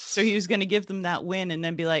 Yeah. So he was going to give them that win and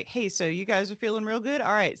then be like, hey, so you guys are feeling real good?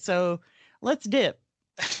 All right, so let's dip.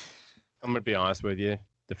 I'm going to be honest with you.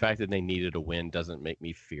 The fact that they needed a win doesn't make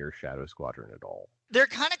me fear Shadow Squadron at all. They're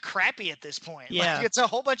kind of crappy at this point. Yeah. Like, it's a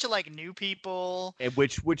whole bunch of like new people. And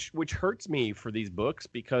which hurts me for these books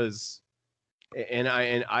because and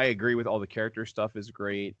I agree with all the character stuff is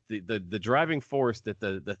great. The driving force that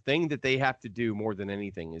the thing that they have to do more than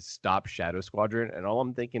anything is stop Shadow Squadron. And all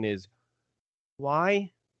I'm thinking is,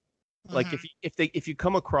 why? Mm-hmm. Like if you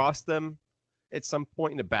come across them at some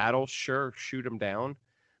point in a battle, sure, shoot them down.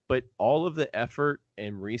 But all of the effort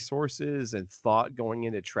and resources and thought going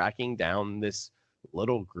into tracking down this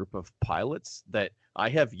little group of pilots that I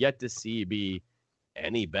have yet to see be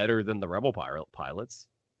any better than the Rebel pilots.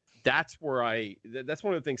 That's where that's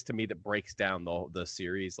one of the things to me that breaks down the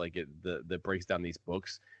series, like that breaks down these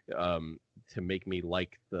books to make me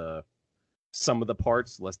like some of the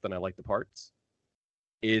parts less than I like the parts,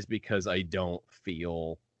 is because I don't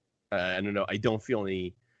feel I don't feel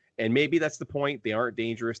any. And maybe that's the point. They aren't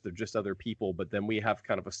dangerous. They're just other people. But then we have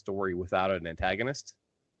kind of a story without an antagonist.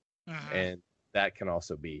 Mm-hmm. And that can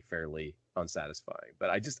also be fairly unsatisfying.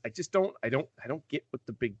 But I don't get what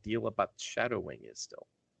the big deal about Shadow Wing is still.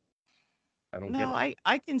 I don't get it.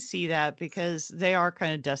 I can see that because they are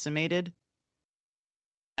kind of decimated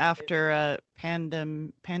after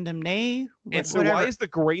Pandem Nay. And so why is the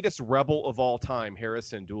greatest rebel of all time, Hera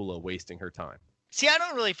Syndulla, wasting her time? See, I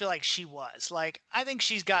don't really feel like she was. Like, I think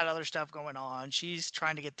she's got other stuff going on. She's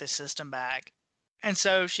trying to get this system back. And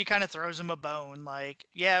so she kind of throws him a bone. Like,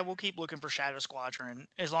 yeah, we'll keep looking for Shadow Squadron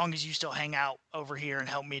as long as you still hang out over here and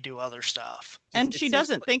help me do other stuff. And she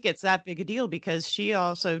doesn't think it's that big a deal because she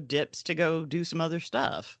also dips to go do some other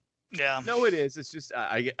stuff. Yeah. No, it is. It's just,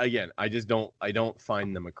 I don't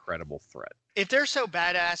find them a credible threat. If they're so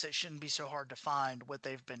badass, it shouldn't be so hard to find what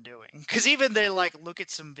they've been doing. Because even they like look at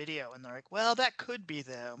some video and they're like, well, that could be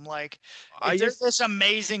them. Like, if there's this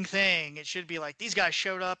amazing thing, it should be like these guys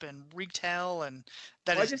showed up and wreaked hell, and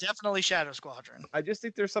that is definitely Shadow Squadron. I just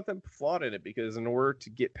think there's something flawed in it because in order to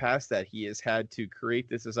get past that, he has had to create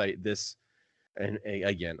this as this. And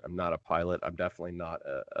again, I'm not a pilot. I'm definitely not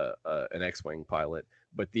an X-Wing pilot.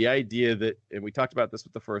 But the idea that, and we talked about this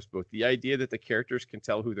with the first book, the idea that the characters can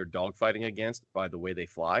tell who they're dogfighting against by the way they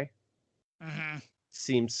fly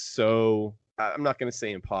seems so, I'm not going to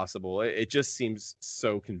say impossible. It just seems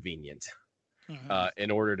so convenient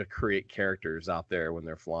in order to create characters out there when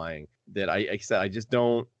they're flying that I just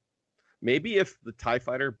don't. Maybe if the TIE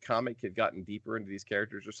Fighter comic had gotten deeper into these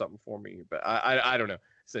characters or something for me, but I don't know.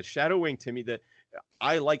 So Shadow Wing, to me, that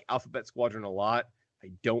I like Alphabet Squadron a lot.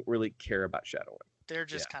 I don't really care about Shadow Wing. They're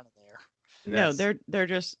just kind of there. No, they're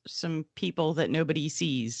just some people that nobody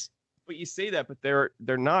sees. But you say that, but they're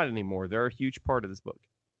not anymore. They're a huge part of this book.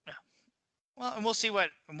 Yeah. Well, and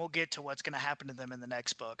we'll get to what's going to happen to them in the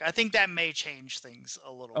next book. I think that may change things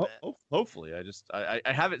a little bit. Oh, hopefully. I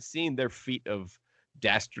haven't seen their feat of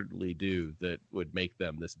dastardly do that would make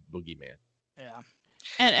them this boogeyman. Yeah.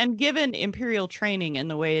 And given Imperial training and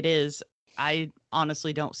the way it is, I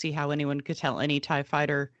honestly don't see how anyone could tell any TIE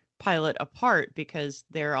fighter pilot apart because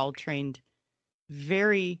they're all trained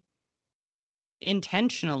very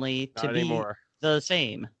intentionally to be the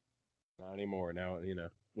same. Not anymore. Now,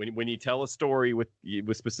 when you tell a story with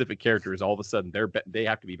specific characters, all of a sudden they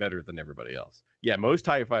have to be better than everybody else. Yeah, most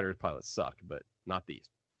TIE fighter pilots suck, but not these.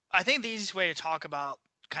 I think the easiest way to talk about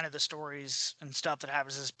kind of the stories and stuff that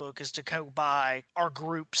happens in this book is to go by our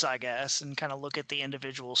groups, I guess, and kind of look at the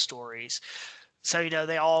individual stories. So,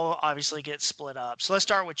 they all obviously get split up. So let's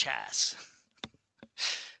start with Chas.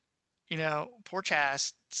 Poor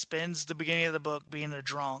Chas spends the beginning of the book being a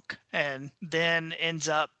drunk and then ends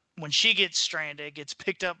up when she gets stranded, gets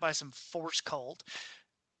picked up by some Force cult,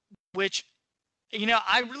 which,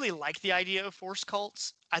 I really like the idea of Force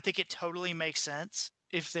cults. I think it totally makes sense.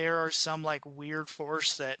 If there are some like weird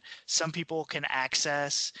Force that some people can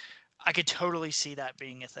access, I could totally see that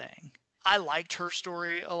being a thing. I liked her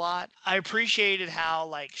story a lot. I appreciated how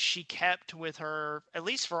like she kept with her, at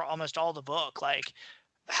least for almost all the book, like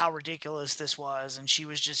how ridiculous this was, and she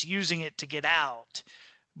was just using it to get out.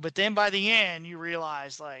 But then by the end, you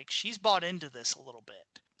realize like she's bought into this a little bit.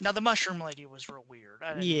 Now the mushroom lady was real weird.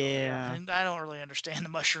 Yeah. I don't really understand the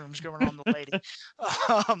mushrooms going on the lady.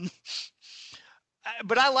 um,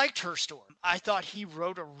 but I liked her story. I thought he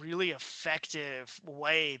wrote a really effective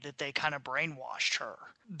way that they kind of brainwashed her.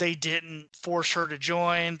 They didn't force her to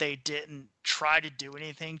join. They didn't try to do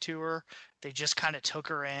anything to her. They just kind of took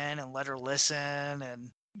her in and let her listen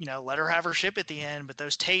and, let her have her ship at the end. But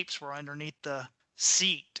those tapes were underneath the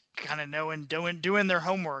seat, kind of doing their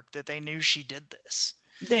homework, that they knew she did this.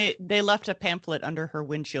 They left a pamphlet under her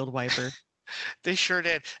windshield wiper. They sure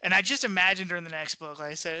did. And I just imagined her in the next book.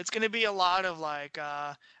 Like I said, it's going to be a lot of like,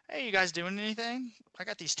 hey, you guys doing anything? I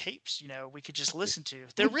got these tapes, we could just listen to.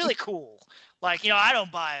 They're really cool. Like, I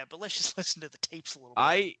don't buy it, but let's just listen to the tapes a little bit.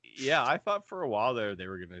 I thought for a while there they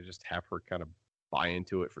were going to just have her kind of buy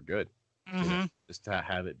into it for good. Mm-hmm. Just to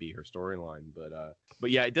have it be her storyline.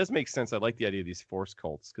 But yeah, it does make sense. I like the idea of these Force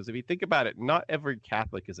cults, because if you think about it, not every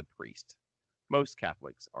Catholic is a priest. Most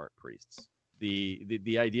Catholics aren't priests.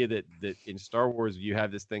 The idea that in Star Wars you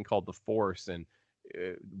have this thing called the Force, and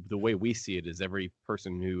the way we see it is every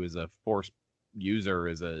person who is a Force user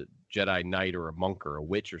is a Jedi Knight or a monk or a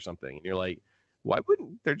witch or something. And you're like, why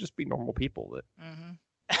wouldn't there just be normal people that?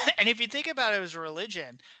 Mm-hmm. And if you think about it as a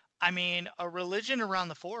religion, I mean, a religion around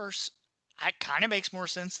the Force, that kind of makes more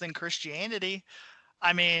sense than Christianity.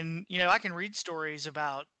 I mean, I can read stories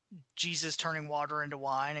about Jesus turning water into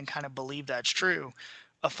wine and kind of believe that's true.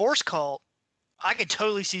 A Force cult, I could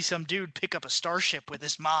totally see some dude pick up a starship with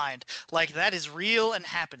his mind. Like, that is real and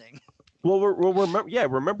happening. Well,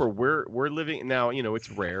 remember we're living now. It's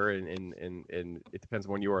rare and it depends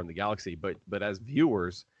on when you are in the galaxy. But as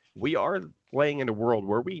viewers, we are playing in a world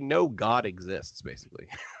where we know God exists, basically.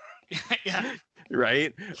 Yeah.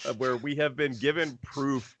 Right? Where we have been given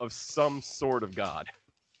proof of some sort of God.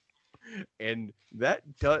 And that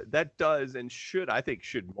does and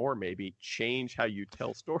should more maybe change how you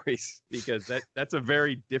tell stories, because that's a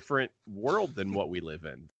very different world than what we live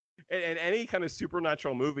in. And any kind of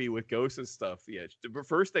supernatural movie with ghosts and stuff, the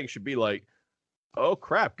first thing should be like, oh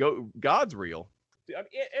crap, God's real.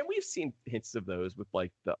 And we've seen hints of those with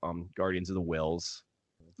like the Guardians of the Wills.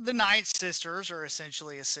 The Night Sisters are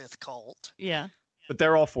essentially a Sith cult. Yeah. But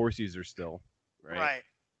they're all Force users still, right? Right.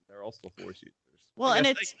 They're all still Force users. Well, and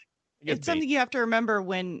it's something you have to remember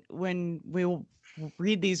when we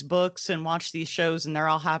read these books and watch these shows and they're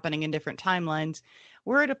all happening in different timelines.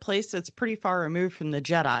 We're at a place that's pretty far removed from the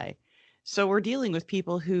Jedi. So we're dealing with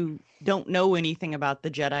people who don't know anything about the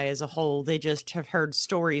Jedi as a whole. They just have heard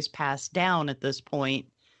stories passed down at this point.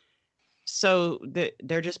 So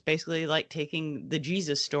they're just basically like taking the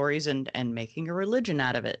Jesus stories and making a religion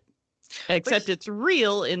out of it. Except it's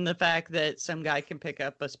real in the fact that some guy can pick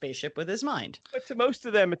up a spaceship with his mind. But to most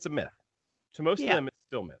of them, it's a myth. To most of them, it's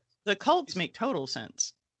still myth. The cults make total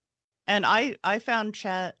sense. And I found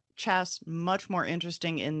Chas much more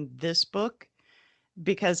interesting in this book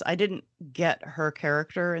because I didn't get her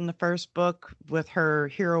character in the first book with her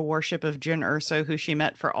hero worship of Jyn Erso, who she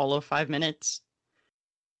met for all of 5 minutes,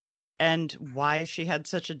 and why she had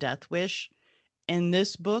such a death wish. In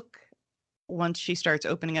this book, once she starts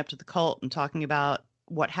opening up to the cult and talking about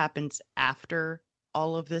what happens after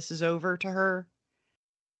all of this is over to her,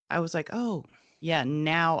 I was like, oh, yeah,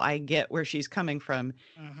 now I get where she's coming from.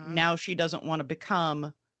 Mm-hmm. Now she doesn't want to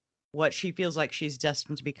become what she feels like she's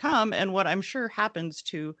destined to become, and what I'm sure happens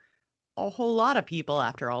to a whole lot of people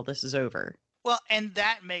after all this is over. Well, and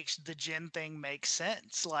that makes the Jyn thing make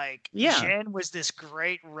sense. Like, Yeah. Jyn was this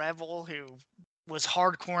great rebel who was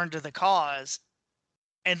hardcore into the cause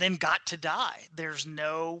and then got to die. There's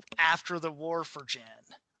no after the war for Jyn.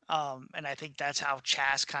 And I think that's how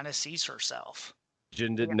Chas kind of sees herself.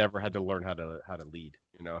 Jyn never had to learn how to lead,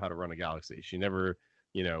 how to run a galaxy. She never,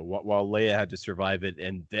 while Leia had to survive it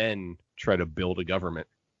and then try to build a government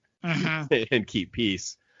and keep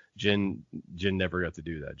peace, Jyn never got to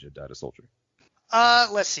do that. Jyn died a soldier.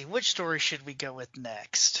 Let's see. Which story should we go with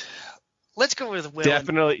next? Let's go with Will.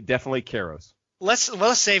 Definitely Karos. Let's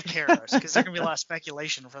save Karos because there's gonna be a lot of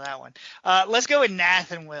speculation for that one. Let's go with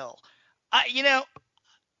Nath and Will.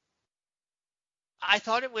 I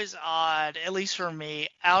thought it was odd, at least for me,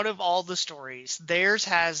 out of all the stories, theirs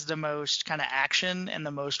has the most kind of action and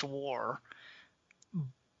the most war,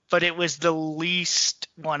 but it was the least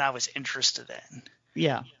one I was interested in.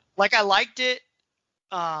 Yeah. Like, I liked it,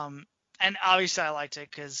 and obviously I liked it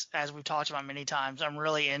because, as we've talked about many times, I'm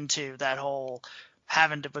really into that whole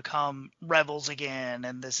having to become rebels again,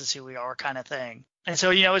 and this is who we are kind of thing. And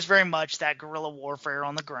so, it's very much that guerrilla warfare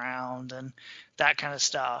on the ground and that kind of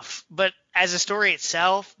stuff. But as a story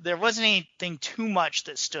itself, there wasn't anything too much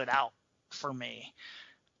that stood out for me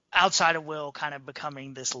outside of Will kind of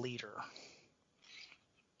becoming this leader.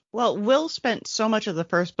 Well, Will spent so much of the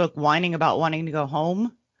first book whining about wanting to go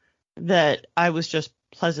home that I was just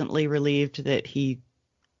pleasantly relieved that he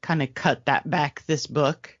kind of cut that back this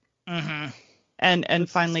book. Mm-hmm. And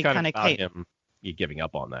finally kind of came. Him giving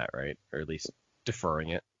up on that, right? Or at least deferring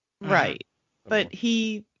it. Right. But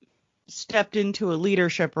he stepped into a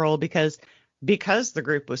leadership role because the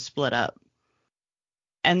group was split up.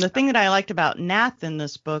 And the thing that I liked about Nath in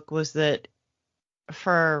this book was that,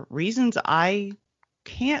 for reasons I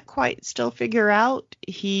can't quite still figure out,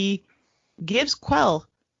 he gives Quell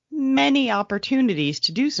many opportunities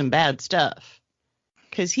to do some bad stuff.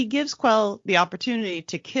 Because he gives Quell the opportunity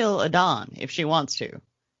to kill Adon if she wants to.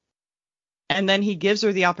 And then he gives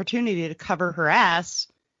her the opportunity to cover her ass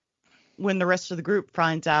when the rest of the group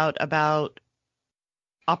finds out about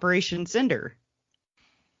Operation Cinder.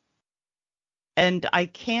 And I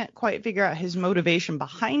can't quite figure out his motivation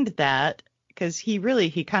behind that, because he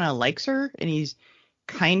kind of likes her and he's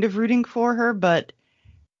kind of rooting for her, but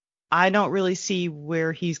I don't really see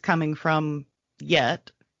where he's coming from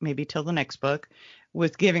yet, maybe till the next book,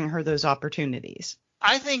 with giving her those opportunities.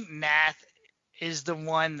 I think Nath is the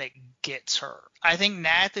one that gets her. I think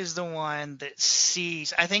Nath is the one that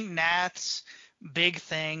sees. I think Nath's big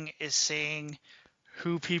thing is seeing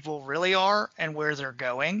who people really are and where they're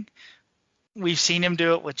going. We've seen him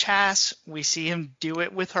do it with Chas. We see him do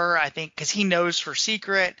it with her, I think, because he knows her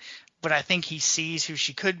secret, but I think he sees who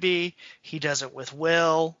she could be. He does it with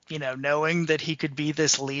Will, knowing that he could be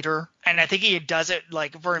this leader. And I think he does it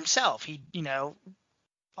like for himself. He,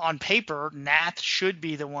 on paper, Nath should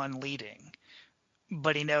be the one leading,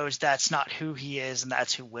 but he knows that's not who he is, and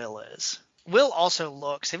that's who Will is. Will also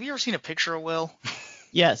looks. Have you ever seen a picture of Will?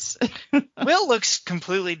 Yes. Will looks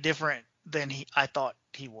completely different than I thought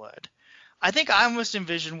he would. I think I almost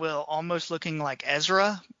envisioned Will almost looking like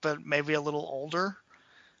Ezra, but maybe a little older.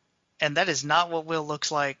 And that is not what Will looks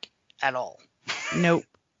like at all. Nope.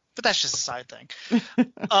 But that's just a side thing.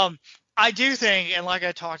 I do think, and like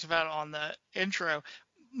I talked about on the intro,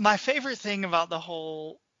 my favorite thing about the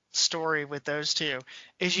whole story with those two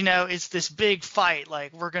is, it's this big fight.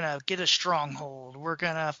 Like, we're going to get a stronghold. We're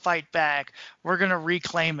going to fight back. We're going to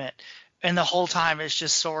reclaim it. And the whole time it's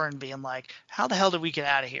just Soren being like, how the hell did we get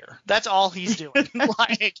out of here? That's all he's doing.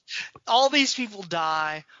 Like, all these people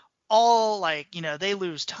die. All, they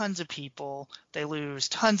lose tons of people. They lose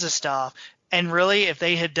tons of stuff. And really, if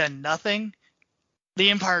they had done nothing,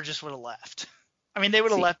 the Empire just would have left. I mean, they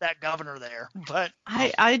would have left that governor there, but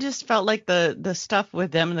I just felt like the stuff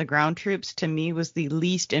with them and the ground troops, to me, was the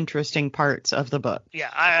least interesting parts of the book.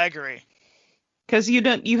 Yeah, I agree. Because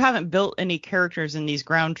you haven't built any characters in these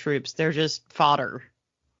ground troops. They're just fodder.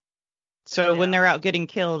 So when they're out getting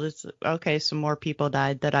killed, it's okay. Some more people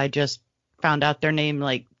died that I just found out their name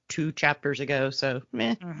like 2 chapters ago. So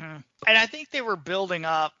meh. Mm-hmm. And I think they were building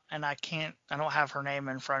up, and I don't have her name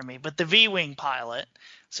in front of me, but the V-Wing pilot.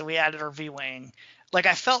 So we added her V-Wing. Like,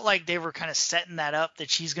 I felt like they were kind of setting that up, that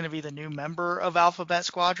she's going to be the new member of Alphabet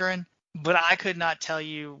Squadron, but I could not tell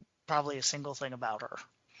you probably a single thing about her.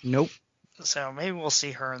 Nope. So maybe we'll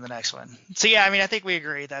see her in the next one. So yeah, I mean, I think we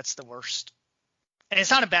agree that's the worst. And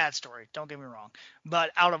it's not a bad story, don't get me wrong,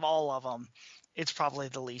 but out of all of them, it's probably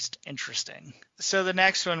the least interesting. So the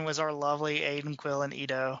next one was our lovely Aiden, Quill, and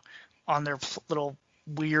Ito on their little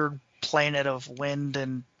weird planet of wind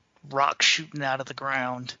and rock shooting out of the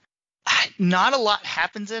ground. Not a lot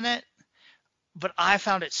happens in it, but I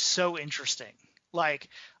found it so interesting. Like,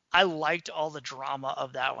 I liked all the drama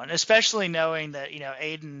of that one, especially knowing that,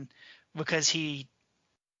 Aiden, because he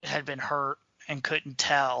had been hurt and couldn't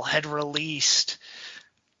tell, had released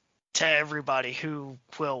to everybody who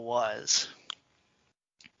Quill was.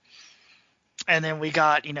 And then we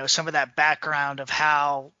got, some of that background of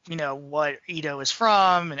how, what Ito is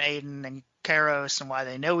from, and Aiden and Karos, and why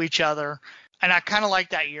they know each other. And I kind of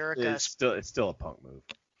like that Eureka. It's still a punk move.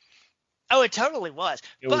 Oh, it totally was.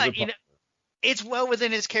 But it's well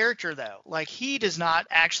within his character, though. Like, he does not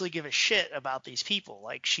actually give a shit about these people.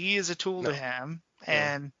 Like, she is a tool to him.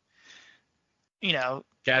 And,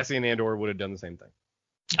 Cassie and Andor would have done the same thing.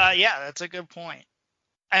 Yeah, that's a good point.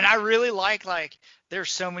 And I really like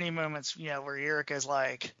there's so many moments, where Eureka's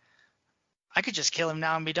like, I could just kill him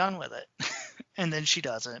now and be done with it. And then she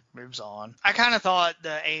doesn't, moves on. I kind of thought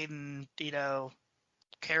the Aiden,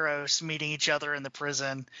 Karos meeting each other in the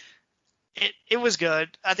prison, it was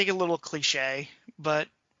good. I think a little cliche, but,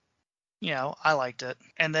 I liked it.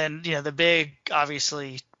 And then, the big,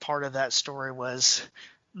 obviously, part of that story was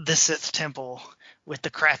the Sith Temple with the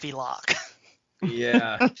crappy lock.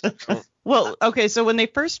 Yeah. Well, okay, so when they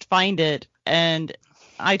first find it, and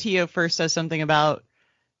ITO first says something about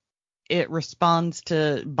it responds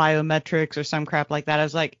to biometrics or some crap like that, I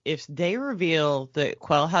was like, if they reveal that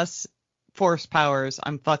Quell has force powers,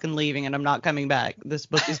 I'm fucking leaving and I'm not coming back. This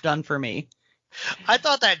book is done for me. I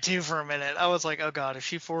thought that too for a minute. I was like, oh god, if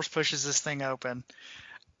she force pushes this thing open.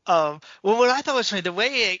 Well, what I thought was funny, the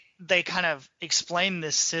way they kind of explained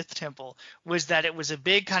this Sith temple was that it was a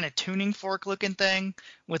big kind of tuning fork looking thing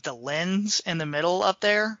with the lens in the middle up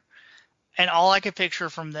there. And all I could picture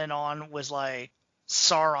from then on was like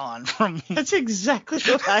Sauron from. That's exactly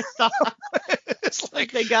what I thought. It's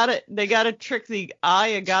like they gotta trick the eye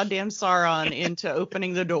of goddamn Sauron into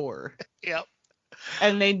opening the door. Yep.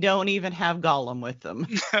 And they don't even have Gollum with them.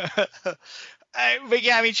 But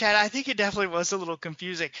yeah, I mean, Chad, I think it definitely was a little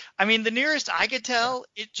confusing. I mean, the nearest I could tell,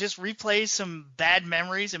 it just replays some bad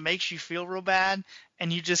memories and makes you feel real bad,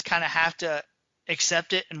 and you just kind of have to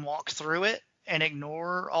accept it and walk through it and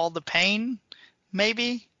ignore all the pain,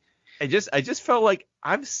 maybe. I just felt like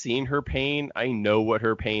I've seen her pain. I know what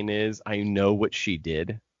her pain is. I know what she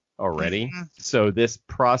did already. Mm-hmm. So this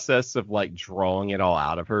process of like drawing it all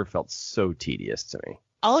out of her felt so tedious to me.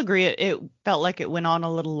 I'll agree. It felt like it went on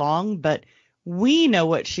a little long, but we know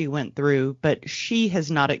what she went through, but she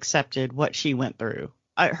has not accepted what she went through.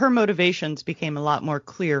 Her motivations became a lot more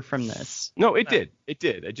clear from this. No, it did. It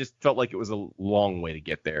did. It just felt like it was a long way to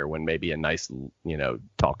get there when maybe a nice,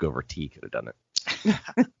 talk over tea could have done it.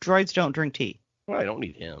 Droids don't drink tea. Well, I don't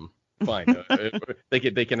need him. Fine.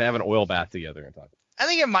 They can have an oil bath together and talk. I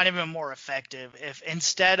think it might have been more effective if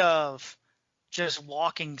instead of just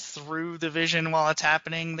walking through the vision while it's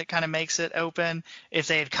happening that kind of makes it open, if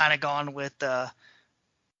they had kind of gone with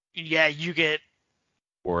you get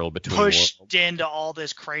world between pushed worlds into all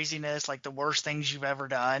this craziness, like the worst things you've ever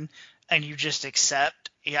done, and you just accept,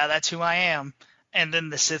 that's who I am. And then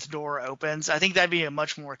the Sith door opens. I think that'd be a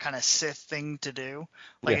much more kind of Sith thing to do.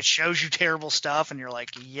 Like It shows you terrible stuff and you're like,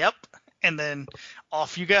 yep. And then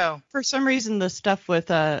off you go. For some reason, the stuff with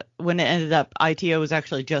when it ended up, ITO was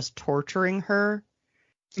actually just torturing her.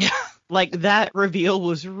 Yeah. Like that reveal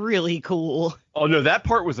was really cool. Oh no, that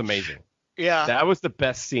part was amazing. Yeah. That was the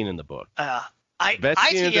best scene in the book. The best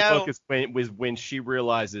scene in the book is when she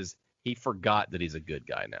realizes he forgot that he's a good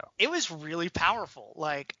guy now. It was really powerful.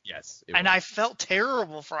 Yes. And I felt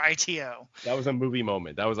terrible for ITO. That was a movie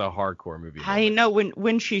moment. That was a hardcore movie moment. I know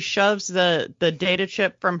when she shoves the data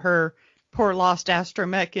chip from her poor lost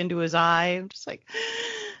astromech into his eye. I'm just like,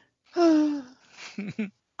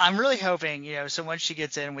 I'm really hoping, so once she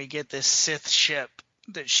gets in, we get this Sith ship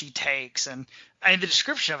that she takes, and the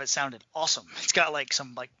description of it sounded awesome. It's got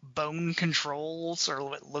some bone controls, or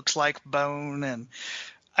what looks like bone, and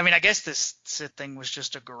I mean, I guess this Sith thing was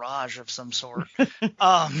just a garage of some sort.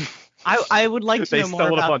 I would like to know more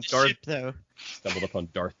about the ship, though. Stumbled upon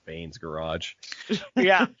Darth Bane's garage.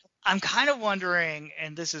 Yeah. I'm kind of wondering,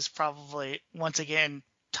 and this is probably, once again,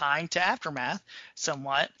 tying to Aftermath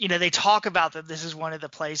somewhat. They talk about that this is one of the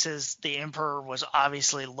places the Emperor was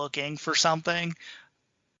obviously looking for something.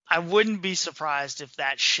 I wouldn't be surprised if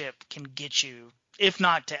that ship can get you, if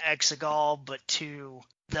not to Exegol, but to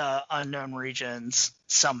the unknown regions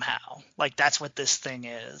somehow. That's what this thing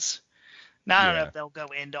is. Now, I don't know if they'll go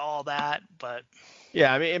into all that, but...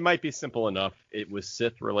 Yeah, I mean, it might be simple enough. It was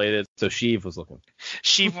Sith related, so Sheev was looking.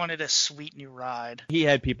 Sheev wanted a sweet new ride. He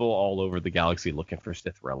had people all over the galaxy looking for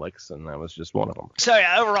Sith relics, and that was just one of them. So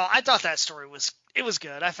yeah, overall, I thought that story was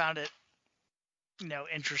good. I found it,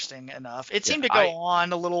 interesting enough. It seemed to go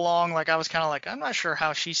on a little long. I was kind of I'm not sure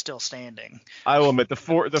how she's still standing. I will admit the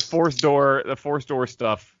force door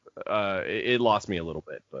stuff. It lost me a little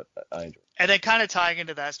bit, but I enjoyed it. And then kind of tying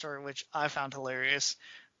into that story, which I found hilarious,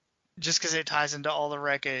 just because it ties into all the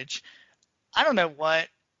wreckage. I don't know what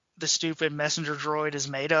the stupid messenger droid is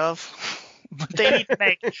made of, but they need to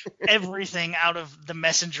make everything out of the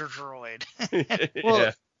messenger droid.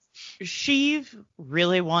 Well, Sheev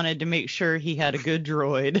really wanted to make sure he had a good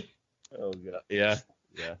droid. Oh, God. Yeah.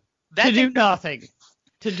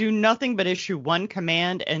 To do nothing but issue one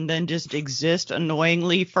command and then just exist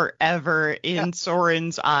annoyingly forever in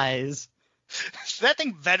Soren's eyes. That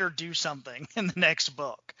thing better do something in the next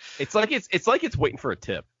book. It's like it's waiting for a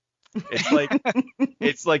tip. It's like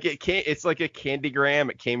it's like a candygram.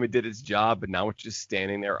 It came and did its job, but now it's just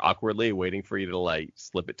standing there awkwardly waiting for you to like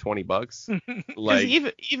slip it $20. Like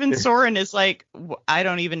even Soren is like, I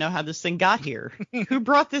don't even know how this thing got here. Who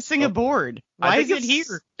brought this thing aboard? Why is it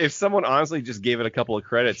here? If someone honestly just gave it a couple of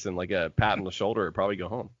credits and like a pat on the shoulder, it'd probably go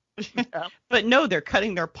home. But no, they're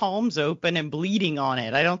cutting their palms open and bleeding on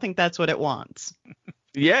it. I don't think that's what it wants.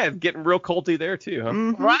 Yeah, it's getting real culty there too, huh?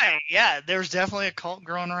 Mhm. Right, yeah. There's definitely a cult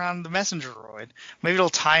growing around the messenger droid. Maybe it'll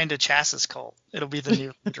tie into Chassis cult. It'll be the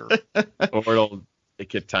new leader. Or it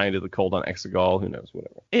could tie into the cold on Exegol. Who knows?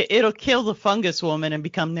 Whatever. It'll kill the fungus woman and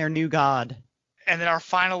become their new god. And then our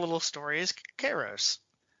final little story is Karos.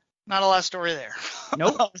 Not a lot of story there.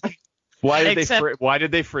 Nope. Why did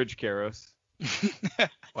they fridge Karos?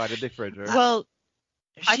 Why did they fridge her? Well,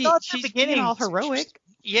 I thought she's at the beginning being all heroic.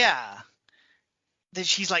 Yeah. That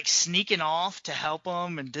she's like sneaking off to help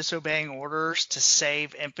them and disobeying orders to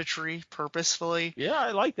save infantry purposefully. Yeah,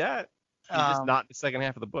 I like that. Just not in the second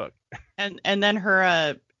half of the book. And then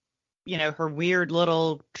her her weird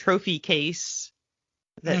little trophy case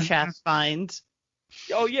that Shaft finds.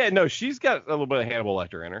 Oh yeah, no, she's got a little bit of Hannibal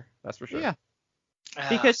Lecter in her. That's for sure. Yeah.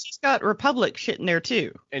 Because she's got Republic shit in there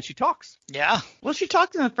too. And she talks. Yeah. Well, she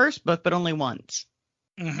talked in the first book, but only once.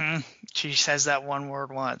 She says that one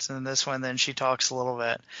word once, and in this one, then she talks a little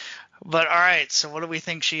bit. But all right, so what do we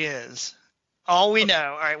think she is? All we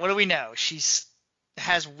know. All right, what do we know?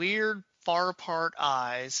 Has weird, far apart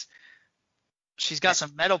eyes. She's got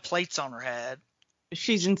some metal plates on her head.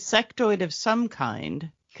 She's insectoid of some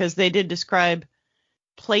kind, because they did describe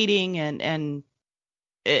plating and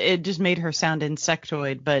it just made her sound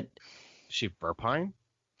insectoid. But is she Verpine?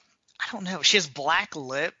 I don't know. She has black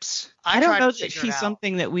lips. I don't know that she's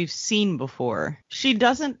something that we've seen before. She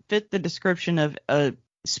doesn't fit the description of a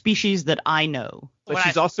species that I know. But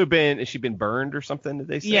she's also has she been burned or something, did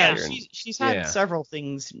they say? Yeah, she's had several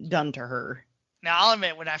things done to her. Now, I'll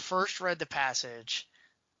admit, when I first read the passage,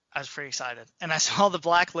 I was pretty excited. And I saw the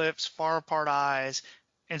black lips, far apart eyes,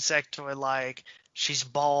 insectoid-like. She's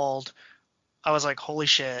bald. I was like, holy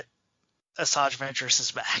shit, Asajj Ventress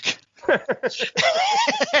is back.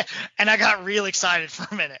 And I got real excited for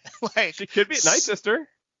a minute. Like, she could be a Night Sister.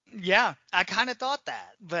 Yeah, I kind of thought that.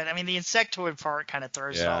 But, I mean, the insectoid part kind of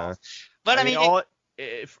throws it off. But, I mean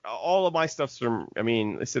all of my stuff's from, I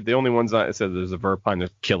mean, they said the only ones I said there's a Verpine, there's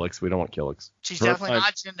Killix. We don't want Killix. She's definitely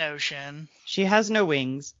not Genoshan. She has no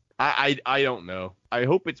wings. I don't know. I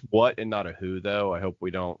hope it's what and not a who, though. I hope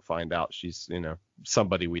we don't find out she's,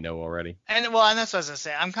 somebody we know already. And that's what I was going to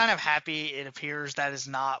say. I'm kind of happy it appears that is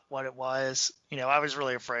not what it was. I was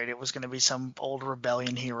really afraid it was going to be some old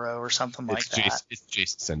rebellion hero or something like that. It's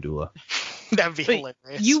Jason Syndulla. That'd be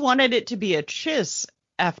hilarious. You wanted it to be a Chiss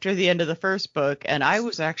after the end of the first book, and I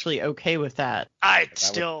was actually okay with that. I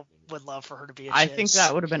still would love for her to be a Chiss. I think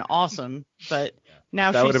that would have been awesome, but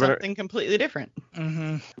now she's something completely different.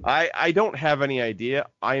 I don't have any idea.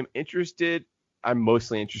 I am interested. I'm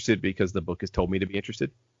mostly interested because the book has told me to be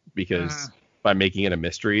interested. Because by making it a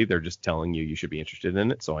mystery, they're just telling you should be interested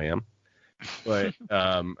in it, so I am. But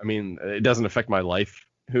I mean, it doesn't affect my life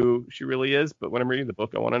who she really is. But when I'm reading the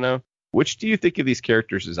book, I want to know, which do you think of these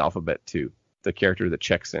characters is Alphabet 2, the character that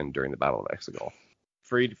checks in during the Battle of Exegol?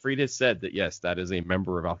 Freed has said that, yes, that is a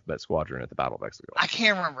member of Alphabet Squadron at the Battle of Exegol. I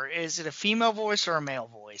can't remember. Is it a female voice or a male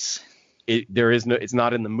voice? It's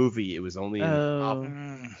not in the movie. It was only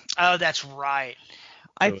in Oh, that's right.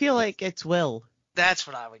 I feel like it's Will. That's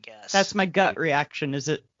what I would guess. That's my gut reaction, is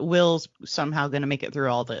that Will's somehow going to make it through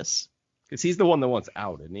all this. Because he's the one that wants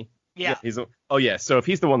out, isn't he? Yeah. So if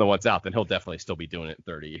he's the one that wants out, then he'll definitely still be doing it in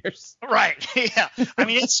 30 years. Right. Yeah. I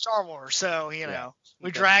mean, it's Star Wars, so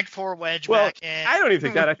we dragged poor Wedge back in. I don't even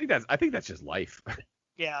think that. I think that's just life.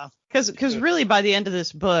 Yeah. Because really by the end of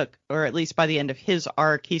this book, or at least by the end of his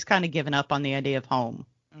arc, he's kind of given up on the idea of home.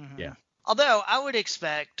 Yeah. Although I would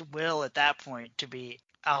expect Will at that point to be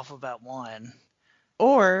Alphabet 1.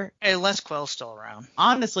 Or unless Quill's still around.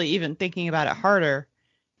 Honestly, even thinking about it harder,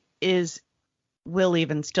 is Will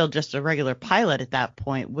even still just a regular pilot at that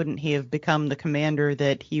point? Wouldn't he have become the commander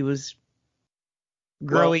that he was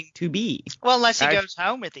growing to be? Well, unless he goes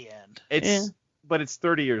home at the end. But it's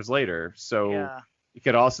 30 years later, so you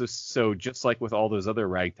could also, just like with all those other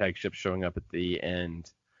ragtag ships showing up at the end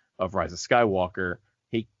of Rise of Skywalker,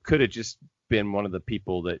 he could have just been one of the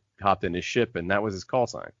people that hopped in his ship, and that was his call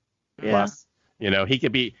sign. Yeah. Plus, he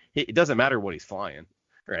could be. It doesn't matter what he's flying,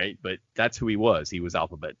 right? But that's who he was. He was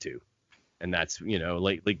Alphabet 2. And that's,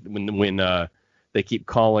 like when they keep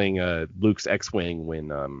calling Luke's X-Wing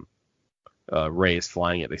when Rey is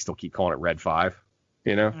flying it, they still keep calling it Red 5,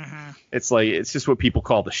 It's like, it's just what people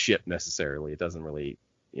call the ship necessarily. It doesn't really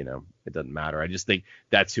it doesn't matter. I just think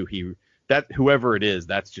that's whoever it is,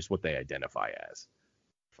 that's just what they identify as.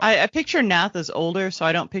 I picture Nath as older, so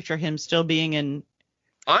I don't picture him still being in.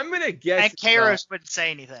 I'm gonna guess. And Karis wouldn't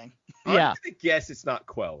say anything. I'm gonna guess it's not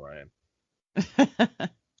Quell, Ryan.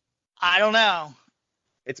 I don't know.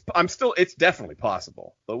 It's definitely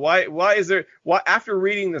possible. But why after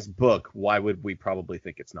reading this book, why would we probably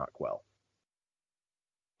think it's not Quell?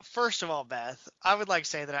 First of all, Beth, I would like to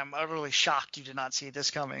say that I'm utterly shocked you did not see this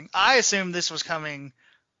coming. I assumed this was coming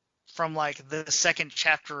from like the second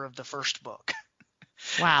chapter of the first book.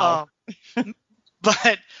 Wow.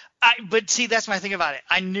 But see, that's my thing about it.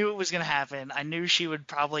 I knew it was going to happen. I knew she would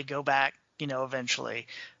probably go back, eventually.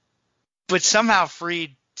 But somehow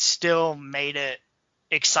Freed still made it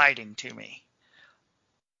exciting to me.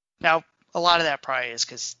 Now, a lot of that probably is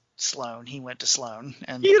because he went to Sloan.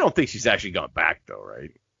 And you don't think she's actually gone back, though,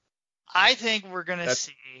 right? I think we're going to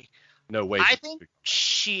see. No way. I think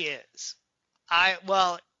she is. I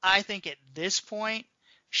think at this point,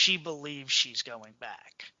 she believes she's going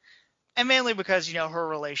back. And mainly because, her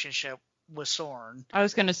relationship with Soren. I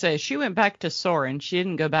was going to say, she went back to Soren. She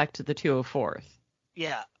didn't go back to the 204th.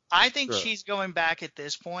 Yeah. I think she's going back at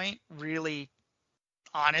this point, really,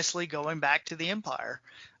 honestly, going back to the Empire.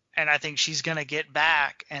 And I think she's going to get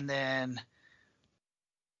back, and then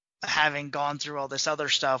having gone through all this other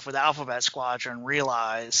stuff with Alphabet Squadron,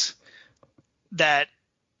 realize that,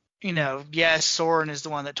 yes, Soren is the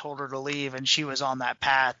one that told her to leave, and she was on that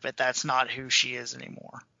path, but that's not who she is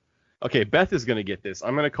anymore. Okay, Beth is going to get this.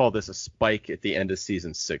 I'm going to call this a spike at the end of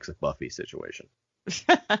season 6 of Buffy situation.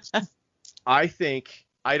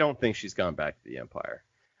 I don't think she's gone back to the Empire.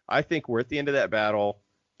 I think we're at the end of that battle,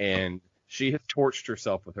 and she has torched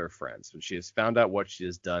herself with her friends. When she has found out what she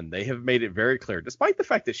has done, they have made it very clear, despite the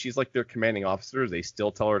fact that she's like their commanding officer, they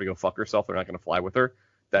still tell her to go fuck herself. They're not going to fly with her.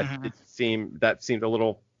 That seemed a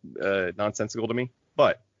little nonsensical to me.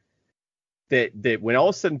 But that when all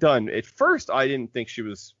is said and done, at first I didn't think she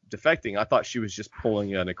was defecting. I thought she was just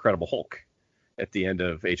pulling an Incredible Hulk at the end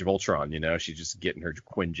of Age of Ultron. She's just getting her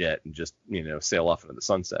Quinjet and just sail off into the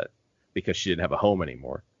sunset because she didn't have a home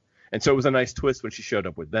anymore. And so it was a nice twist when she showed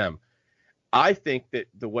up with them. I think that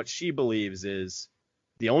what she believes is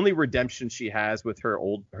the only redemption she has with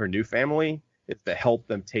her new family is to help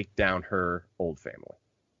them take down her old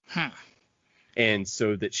family. And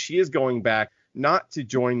so that she is going back not to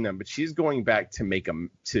join them, but she's going back to make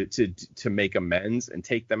to make amends and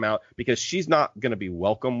take them out, because she's not going to be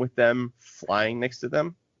welcome with them flying next to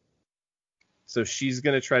them. So she's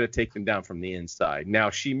going to try to take them down from the inside. Now,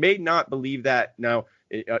 she may not believe that now.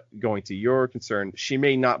 Going to your concern, she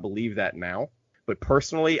may not believe that now, but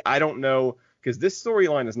personally, I don't know, because this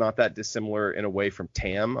storyline is not that dissimilar in a way from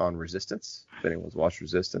Tam on Resistance, if anyone's watched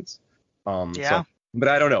Resistance. Yeah. But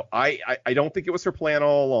I don't know. I don't think it was her plan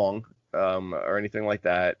all along, or anything like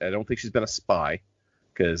that. I don't think she's been a spy,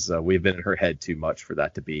 because we've been in her head too much for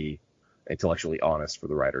that to be intellectually honest for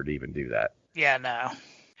the writer to even do that. Yeah, no.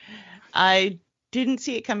 I didn't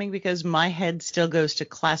see it coming because my head still goes to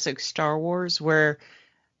classic Star Wars, where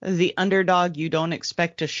the underdog you don't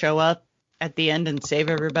expect to show up at the end and save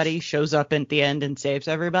everybody shows up at the end and saves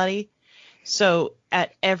everybody. So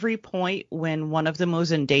at every point when one of them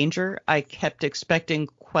was in danger, I kept expecting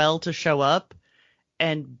Quell to show up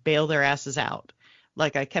and bail their asses out.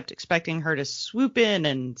 Like, I kept expecting her to swoop in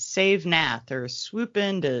and save Nath, or swoop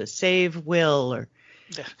in to save Will, or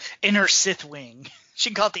in her Sith wing. She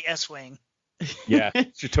can call it the S-wing. Yeah,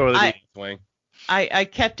 she totally did S-wing. I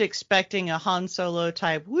kept expecting a Han Solo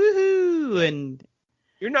type woohoo, and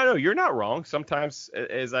you're not wrong. Sometimes,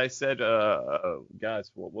 as I said,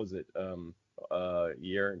 guys, what was it?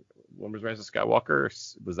 Year, when was Rise of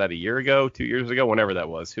Skywalker? Was that a year ago, 2 years ago? Whenever that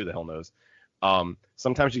was, who the hell knows?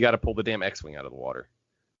 Sometimes you got to pull the damn X-wing out of the water,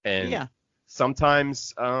 and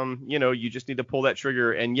sometimes, you just need to pull that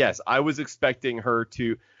trigger. And yes, I was expecting her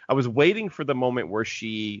to. I was waiting for the moment where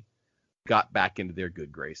she got back into their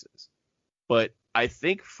good graces. But I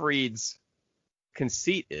think Freed's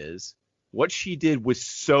conceit is what she did was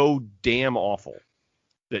so damn awful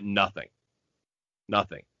that nothing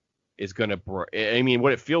is going to, what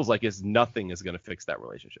it feels like is nothing is going to fix that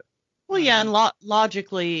relationship. Well, yeah, and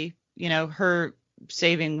logically, her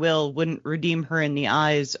saving Will wouldn't redeem her in the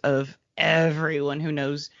eyes of everyone who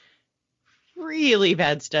knows really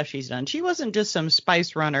bad stuff she's done. She wasn't just some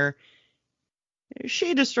spice runner.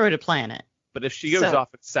 She destroyed a planet. But if she goes off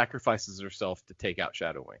and sacrifices herself to take out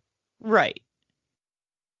Shadowwing. Right.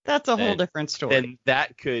 That's a whole different story. Then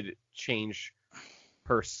that could change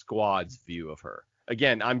her squad's view of her.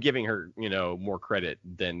 Again, I'm giving her, more credit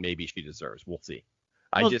than maybe she deserves. We'll see.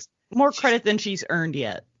 More credit than she's earned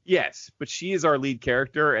yet. Yes, but she is our lead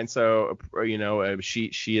character, and so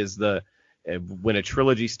she is the when a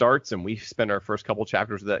trilogy starts and we spend our first couple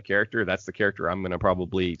chapters with that character, that's the character I'm going to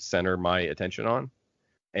probably center my attention on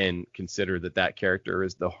and consider that character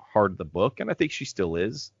is the heart of the book, and I think she still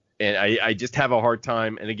is. And I just have a hard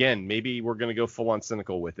time, and again, maybe we're going to go full on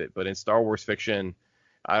cynical with it, but in Star Wars fiction,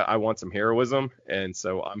 I want some heroism, and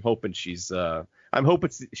so I'm hoping she's going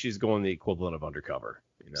the equivalent of undercover.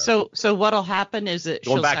 So what'll happen is that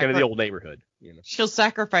going back into the old neighborhood. She'll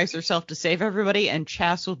sacrifice herself to save everybody, and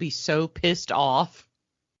Chas will be so pissed off.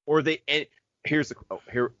 Or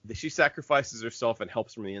she sacrifices herself and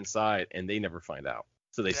helps from the inside, and they never find out.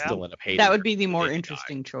 So they still end up hating her. That would be the more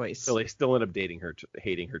interesting choice. So they still end up hating her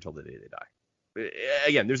till the day they die.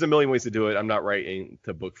 Again, there's a million ways to do it. I'm not writing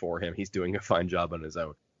the book for him. He's doing a fine job on his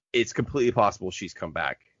own. It's completely possible she's come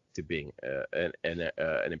back to being an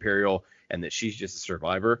Imperial, and that she's just a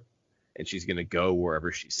survivor, and she's going to go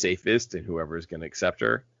wherever she's safest and whoever is going to accept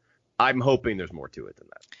her. I'm hoping there's more to it than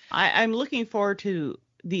that. I'm looking forward to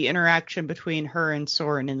the interaction between her and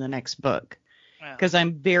Soren in the next book. Because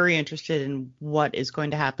I'm very interested in what is going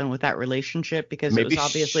to happen with that relationship, because it was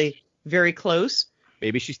obviously very close.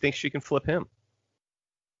 Maybe she thinks she can flip him.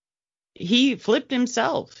 He flipped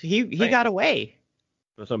himself. He got away.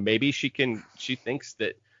 So maybe she thinks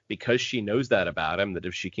that because she knows that about him, that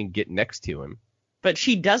if she can get next to him. But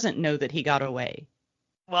she doesn't know that he got away.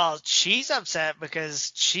 Well, she's upset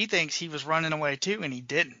because she thinks he was running away too, and he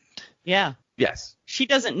didn't. Yeah. Yes. She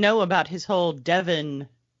doesn't know about his whole Devon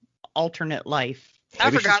alternate life.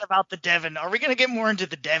 I forgot about the Devon. Are we going to get more into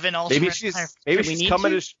the Devon alternate life? Maybe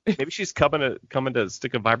she's coming to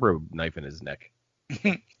stick a vibro knife in his neck.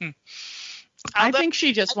 I think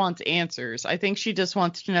she just wants answers. I think she just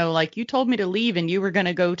wants to know, like, you told me to leave and you were going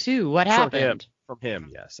to go too. What happened? From him,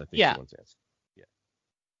 yes. I think she wants answers. Yeah.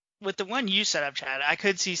 With the one you set up, Chad, I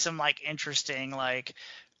could see some like interesting, like,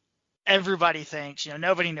 everybody thinks,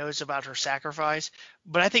 nobody knows about her sacrifice,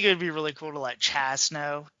 but I think it would be really cool to let Chas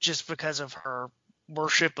know, just because of her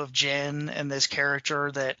worship of Jyn and this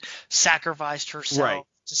character that sacrificed herself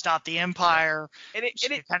to stop the Empire, and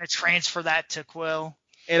it kind of transfer that to Quill.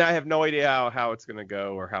 And I have no idea how it's going to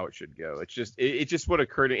go or how it should go. It's just it just would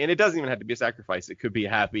occur to, and it doesn't even have to be a sacrifice. It could be a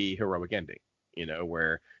happy heroic ending,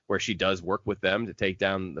 where she does work with them to take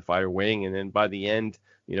down the fighter wing, and then by the end,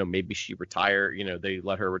 maybe she retire. They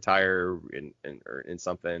let her retire in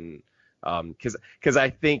something. Because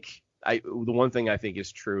I think the one thing I think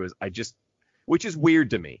is true is which is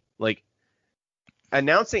weird to me, like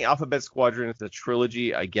announcing Alphabet Squadron as a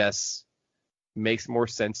trilogy, I guess makes more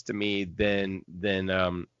sense to me than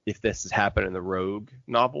if this has happened in the Rogue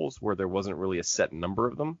novels, where there wasn't really a set number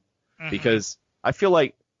of them. Mm-hmm. Because I feel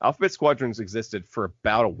like Alphabet Squadrons existed for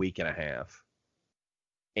about a week and a half,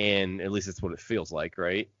 and at least that's what it feels like,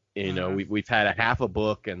 right? We've had a half a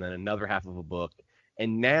book and then another half of a book,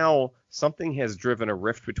 and now something has driven a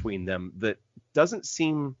rift between them that doesn't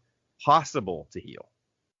seem possible to heal.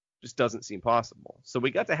 Just doesn't seem possible. So we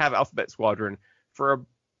got to have Alphabet Squadron for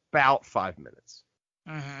about 5 minutes.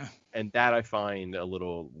 Mm-hmm. And that I find a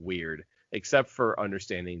little weird, except for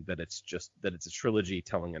understanding that it's a trilogy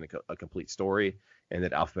telling a complete story, and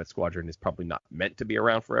that Alphabet Squadron is probably not meant to be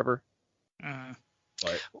around forever. Mm-hmm.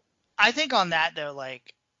 But I think on that, though,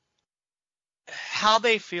 like, how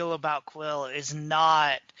they feel about Quill is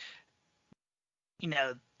not,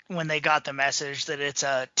 when they got the message that it's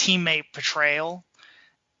a teammate betrayal.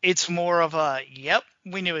 It's more of a, yep,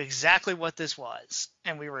 we knew exactly what this was,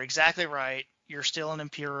 and we were exactly right. You're still an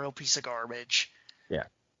Imperial piece of garbage. Yeah.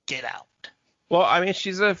 Get out. Well, I mean,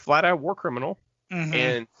 she's a flat-out war criminal, mm-hmm.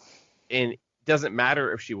 and it doesn't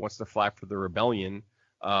matter if she wants to fly for the rebellion.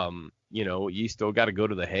 You still got to go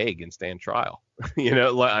to The Hague and stand trial.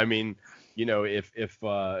 If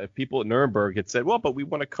people at Nuremberg had said, well, but we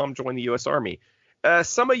want to come join the U.S. Army,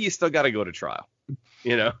 some of you still got to go to trial,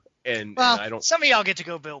 And I don't. Some of y'all get to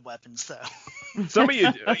go build weapons, though. Some of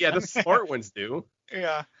you do. Yeah, the smart ones do.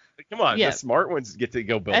 Yeah. Come on, the smart ones get to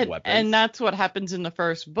go build weapons. And that's what happens in the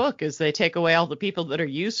first book, is they take away all the people that are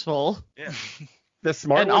useful. Yeah. The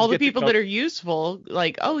smart and ones all the people that are useful,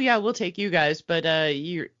 like, oh yeah, we'll take you guys, but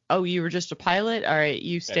you were just a pilot. All right,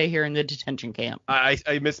 you stay here in the detention camp. I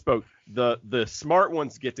misspoke. The smart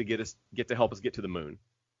ones get to help us get to the moon,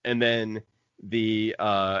 and then the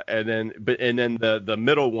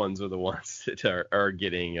middle ones are the ones that are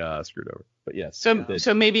getting screwed over. But yes.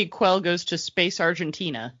 So maybe Quell goes to Space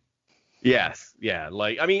Argentina. Yes. Yeah.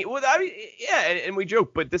 And we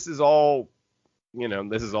joke, but this is all,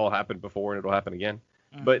 this has all happened before, and it'll happen again.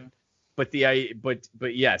 Mm-hmm. But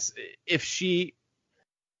yes,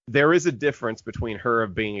 there is a difference between her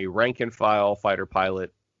of being a rank and file fighter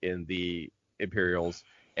pilot in the Imperials,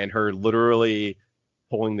 and her literally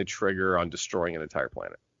pulling the trigger on destroying an entire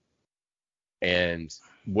planet. And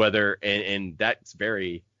and that's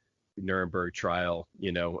very Nuremberg trial,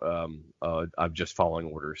 I'm just following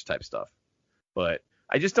orders type stuff. But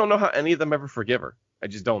I just don't know how any of them ever forgive her. I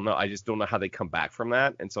just don't know. I just don't know how they come back from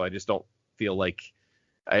that. And so I just don't feel like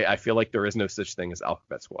I feel like there is no such thing as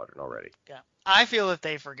Alphabet Squadron already. Yeah. I feel if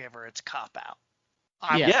they forgive her, it's cop out.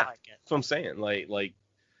 Yeah. Like it. That's what I'm saying. Like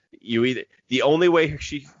you either the only way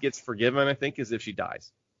she gets forgiven, I think, is if she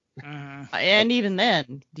dies. Mm-hmm. And even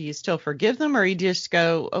then, do you still forgive them, or you just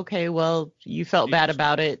go, okay, well, you felt bad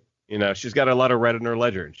about it? She's got a lot of red in her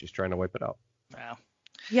ledger, and she's trying to wipe it out. Well,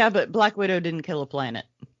 Yeah, but Black Widow didn't kill a planet.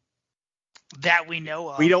 that we know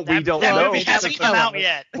of. We don't that know. movie hasn't come out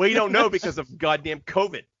yet. We don't know because of goddamn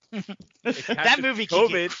COVID. That movie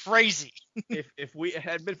could get crazy. if we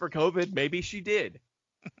had been for COVID, maybe she did.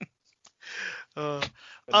 Now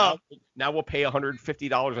we'll pay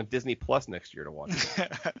 $150 on Disney Plus next year to watch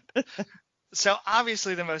it. So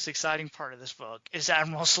obviously the most exciting part of this book is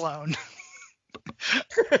Admiral Sloane.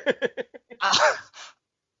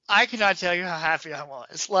 I cannot tell you how happy I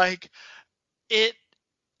was. Like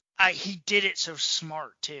he did it so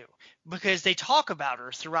smart too, because they talk about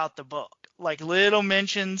her throughout the book, like little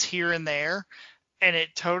mentions here and there, and it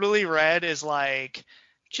totally read as like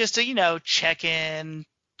just a check in,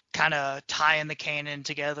 kind of tying the canon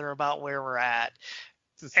together about where we're at.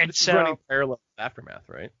 It's running parallel with Aftermath,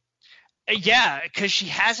 right? Yeah, because she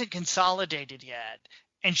hasn't consolidated yet,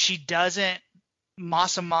 and she doesn't.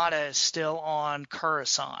 Masamata is still on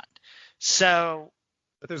Coruscant, so.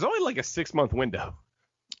 But there's only like a 6-month window.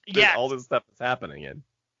 Yeah, all this stuff is happening in.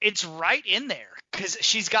 It's right in there because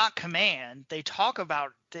she's got command. They talk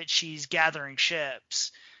about that she's gathering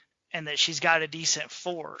ships and that she's got a decent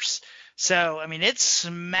force. So, I mean, it's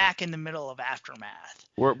smack in the middle of Aftermath.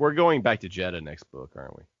 We're going back to Jeddah next book,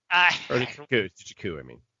 aren't we? Or to Jakku, I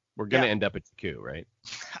mean. We're going to end up at Jakku, right?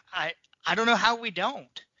 I don't know how we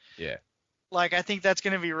don't. Yeah. Like, I think that's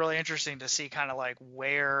going to be really interesting to see kind of like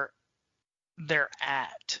where they're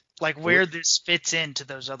at. Like, where this fits into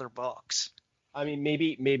those other books. I mean,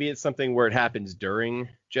 maybe it's something where it happens during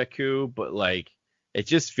Jakku, but like it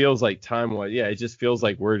just feels like time-wise. Yeah, it just feels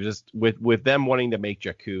like we're just with them wanting to make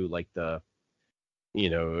Jakku like the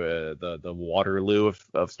Waterloo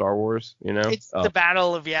of Star Wars. It's the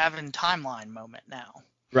Battle of Yavin timeline moment now.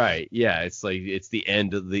 Right. Yeah. It's like it's the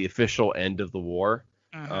end of the official end of the war.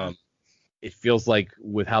 Mm-hmm. It feels like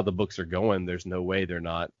with how the books are going, there's no way they're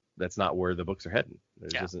not. That's not where the books are heading.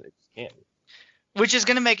 It just can't. Which is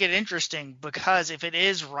going to make it interesting because if it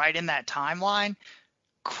is right in that timeline,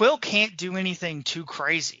 Quill can't do anything too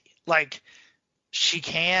crazy. Like, she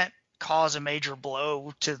can't cause a major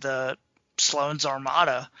blow to the Sloane's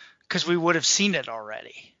Armada because we would have seen it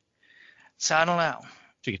already. So I don't know.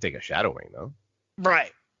 She could take a Shadowwing though.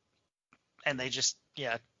 Right. And they just,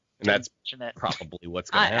 And that's probably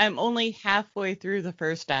what's going to happen. I'm only halfway through the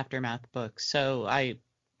first Aftermath book, so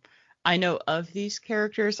I know of these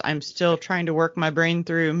characters. I'm still trying to work my brain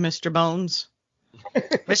through Mr. Bones.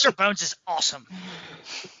 Mr. Bones is awesome.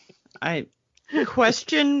 I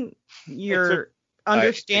question your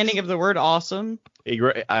understanding of the word awesome.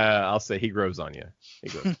 I'll say he grows on you. He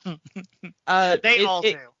grows. They all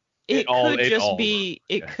do.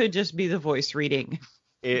 It could just be the voice reading.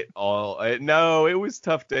 It was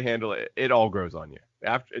tough to handle. It all grows on you.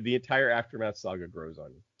 After the entire Aftermath saga grows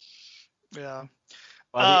on you. Yeah.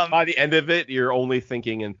 By the end of it, you're only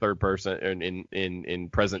thinking in third person and in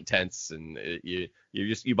present tense, and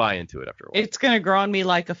you buy into it after a while. It's gonna grow on me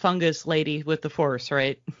like a fungus lady with the Force,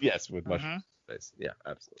 right? Yes, with much space. Yeah,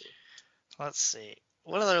 absolutely. Let's see.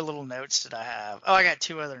 What other little notes did I have? Oh, I got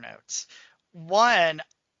 2 other notes. One,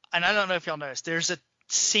 and I don't know if y'all noticed, there's a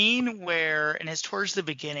scene where, and it's towards the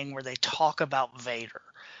beginning, where they talk about Vader.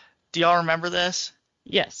 Do y'all remember this?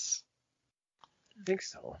 Yes. I think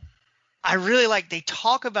so. I really they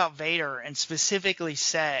talk about Vader and specifically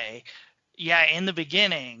say, yeah, in the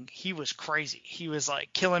beginning, he was crazy. He was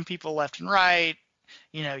like killing people left and right,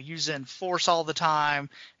 using force all the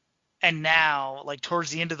time. And now, like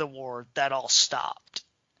towards the end of the war, that all stopped.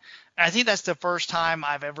 And I think that's the first time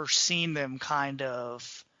I've ever seen them kind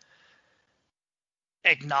of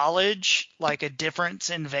acknowledge like a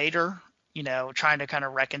difference in Vader. Trying to kind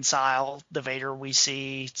of reconcile the Vader we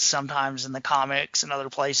see sometimes in the comics and other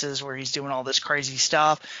places where he's doing all this crazy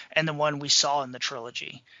stuff, and the one we saw in the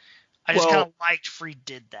trilogy. I just kind of liked Freed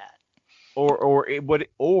did that.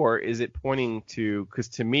 Or is it pointing to? Because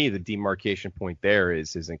to me, the demarcation point there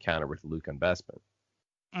is his encounter with Luke on Bespin.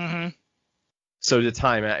 Mm-hmm. So the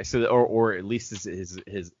time, or at least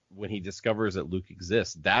his when he discovers that Luke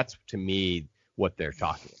exists, that's to me what they're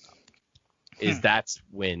talking about. That's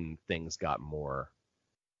when things got more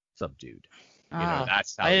subdued.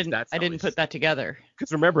 That's how I didn't put that together.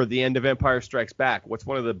 Because remember, the end of Empire Strikes Back. What's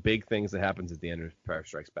one of the big things that happens at the end of Empire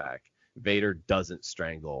Strikes Back? Vader doesn't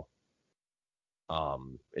strangle.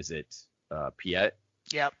 Is it Piet?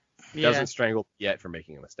 Yep. Doesn't strangle Piet for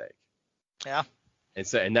making a mistake. Yeah.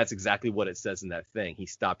 And that's exactly what it says in that thing. He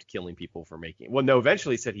stopped killing people for making. Well, no,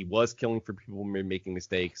 eventually he said he was killing for people making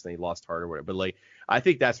mistakes, and he lost heart or whatever. But like, I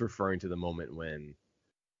think that's referring to the moment when,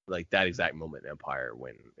 like that exact moment in Empire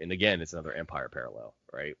when, and again, it's another Empire parallel,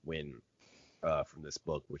 right? When, from this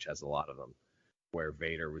book, which has a lot of them, where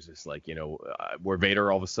Vader was just like, where Vader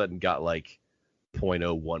all of a sudden got like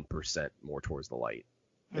 0.01% more towards the light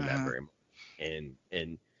in that very moment.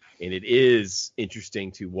 And it is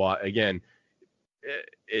interesting to watch again.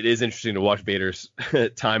 It is interesting to watch Vader's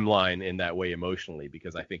timeline in that way emotionally,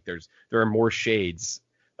 because I think there are more shades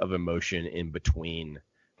of emotion in between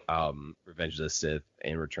Revenge of the Sith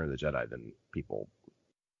and Return of the Jedi than people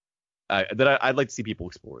I'd like to see people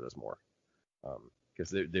explore those more,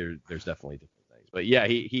 because there's definitely different things. But yeah,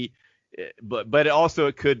 but also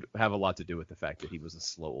it could have a lot to do with the fact that he was a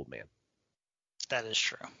slow old man. That is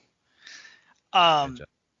true.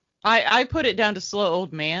 I put it down to slow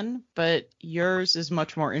old man, but yours is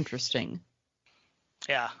much more interesting.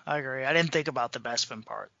 Yeah, I agree. I didn't think about the Bespin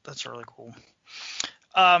part. That's really cool.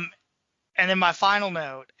 And then my final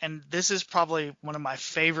note, and this is probably one of my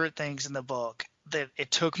favorite things in the book that it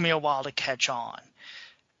took me a while to catch on.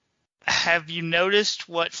 Have you noticed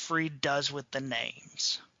what Freed does with the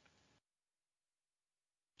names?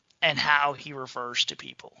 And how he refers to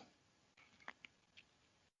people?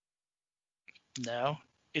 No?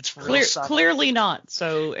 It's real subtle. Clearly not.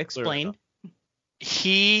 So explain.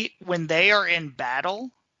 When they are in battle,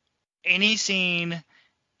 any scene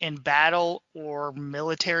in battle or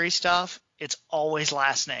military stuff, it's always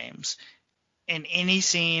last names. In any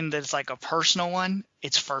scene that's like a personal one,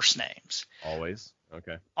 it's first names. Always?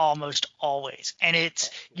 Okay. Almost always. And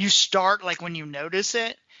you start, like when you notice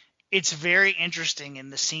it, it's very interesting in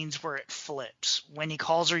the scenes where it flips. When he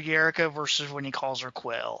calls her Yerika versus when he calls her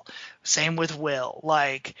Quill. Same with Will.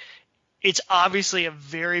 Like, it's obviously a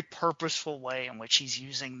very purposeful way in which he's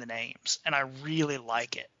using the names. And I really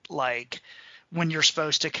like it. Like, when you're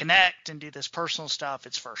supposed to connect and do this personal stuff,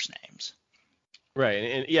 it's first names. Right.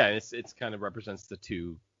 And yeah, it's kind of represents the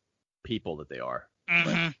two people that they are. Mm-hmm.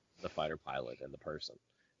 Right? The fighter pilot and the person.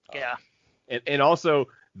 Yeah. And also,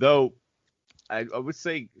 though, I would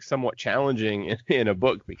say somewhat challenging in a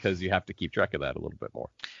book, because you have to keep track of that a little bit more.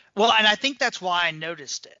 Well, and I think that's why I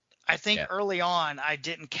noticed it. I think early on I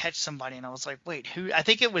didn't catch somebody, and I was like, wait, who? I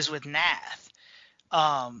think it was with Nath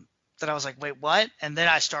that I was like, wait, what? And then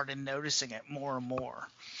I started noticing it more and more.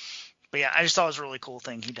 But yeah, I just thought it was a really cool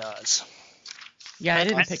thing he does. Yeah, I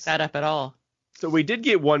didn't pick that up at all. So we did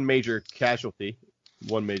get one major casualty,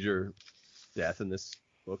 one major death in this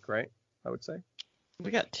book, right? I would say.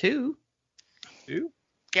 We got two. Two?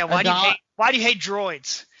 Yeah, why do you hate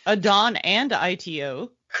droids? Adon and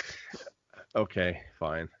ITO. Okay,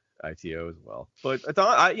 fine. ITO as well. But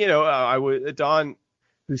Adon, Adon,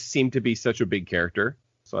 who seemed to be such a big character,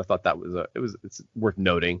 so I thought that it's worth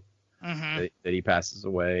noting that he passes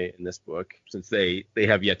away in this book, since they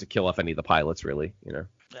have yet to kill off any of the pilots, really, Yeah.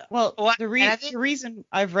 Well, the reason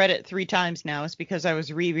I've read it 3 times now is because I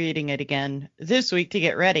was rereading it again this week to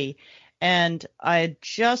get ready, and I had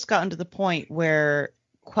just gotten to the point where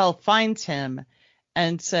Quell finds him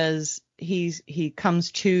and says he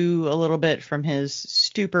comes to a little bit from his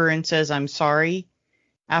stupor and says, "I'm sorry,"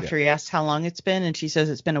 after he asks how long it's been, and she says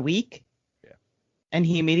it's been a week. Yeah. And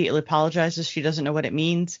he immediately apologizes. She doesn't know what it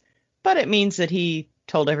means, but it means that he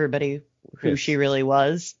told everybody who she really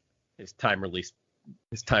was. His time released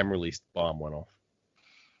bomb went off.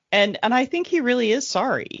 And I think he really is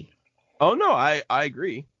sorry. Oh no, I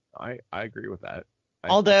agree. I agree with that.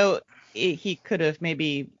 Although he could have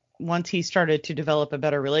maybe, once he started to develop a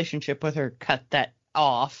better relationship with her, cut that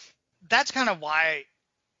off. That's kind of why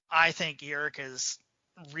I think Yerika's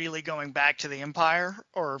really going back to the Empire,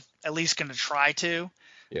 or at least going to try to,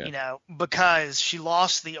 because she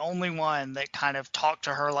lost the only one that kind of talked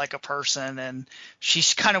to her like a person, and she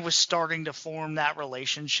kind of was starting to form that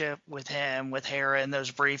relationship with him, with Hera in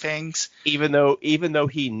those briefings. Even though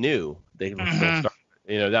he knew they were still starting.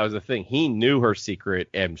 That was the thing. He knew her secret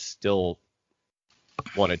and still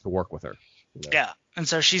wanted to work with her. Yeah, and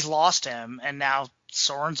so she's lost him, and now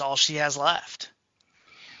Soren's all she has left.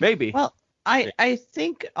 Maybe. Well, I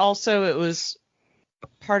think also it was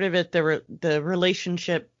part of it, the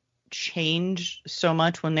relationship changed so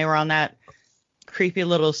much when they were on that creepy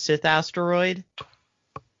little Sith asteroid,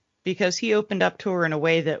 because he opened up to her in a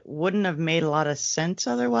way that wouldn't have made a lot of sense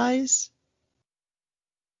otherwise.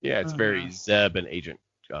 Yeah, it's very Zeb and Agent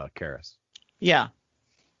Karras. Yeah.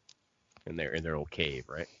 In their little cave,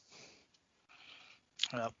 right?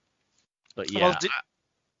 Yep. But yeah, Well,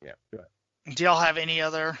 yeah. Go ahead. Do y'all have any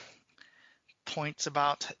other points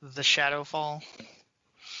about the Shadowfall?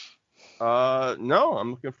 No,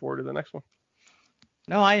 I'm looking forward to the next one.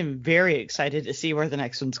 No, I am very excited to see where the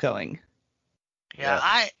next one's going. Yeah,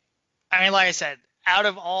 I mean, like I said, out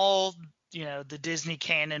of all, the Disney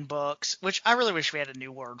canon books, which I really wish we had a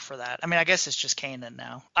new word for that. I mean, I guess it's just canon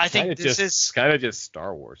now. I think this is kind of just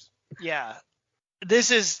Star Wars. Yeah.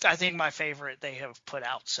 This is, I think, my favorite they have put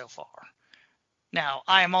out so far. Now,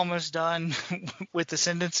 I am almost done with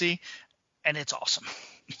Ascendancy, and it's awesome.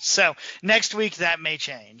 So next week that may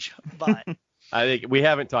change, but I think we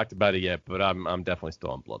haven't talked about it yet, but I'm definitely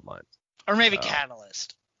still on Bloodlines. Or maybe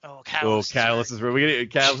Catalyst. Catalyst is really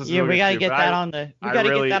Catalyst. Yeah, we gotta get that on the. We gotta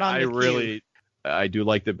get that on the. I do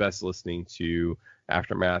like the best listening to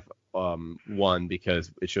Aftermath. One,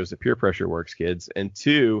 because it shows that peer pressure works, kids, and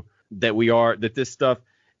two, that this stuff,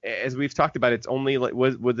 as we've talked about, it's only like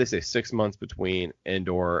what they say 6 months between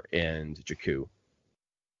Endor and Jakku,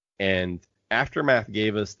 and Aftermath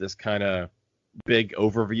gave us this kind of big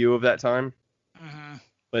overview of that time. Mm-hmm.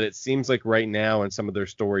 But it seems like right now in some of their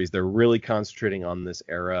stories, they're really concentrating on this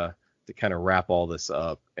era to kind of wrap all this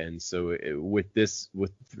up. And so with the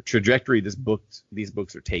trajectory these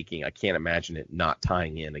books are taking, I can't imagine it not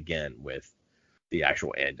tying in again with the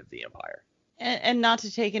actual end of the Empire. And not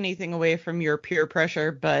to take anything away from your peer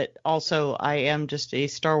pressure, but also I am just a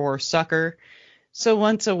Star Wars sucker. So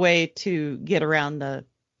once a way to get around the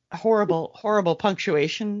horrible, horrible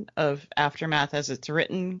punctuation of Aftermath as it's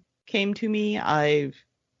written came to me, I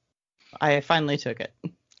finally took it.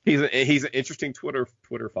 He's an interesting Twitter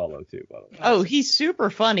follow too, by the way. Oh, he's super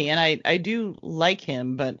funny, and I do like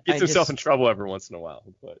him, but gets himself in trouble every once in a while.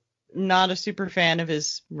 But not a super fan of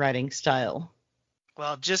his writing style.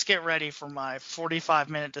 Well, just get ready for my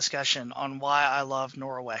 45-minute discussion on why I love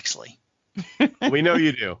Nora Wexley. We know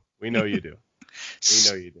you do. We know you do.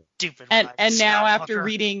 Stupid. And now after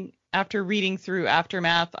reading through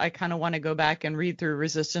Aftermath, I kind of want to go back and read through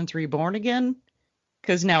Resistance Reborn again,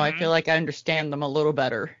 because now I feel like I understand them a little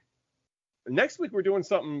better. Next week we're doing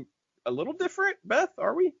something a little different, Beth,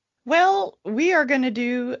 are we? Well, we are going to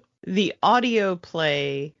do the audio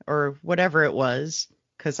play, or whatever it was,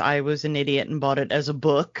 because I was an idiot and bought it as a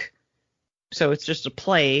book. So it's just a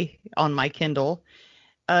play on my Kindle.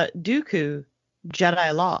 Dooku,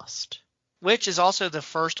 Jedi Lost. Which is also the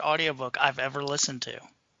first audiobook I've ever listened to.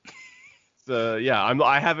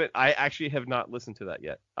 I actually have not listened to that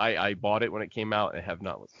yet. I bought it when it came out and have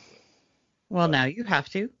not listened to it. Well, now you have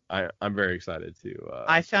to. I'm very excited to.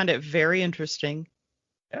 I found it very interesting.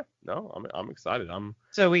 Yeah, no, I'm excited.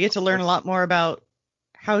 So we get to learn a lot more about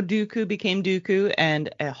how Dooku became Dooku,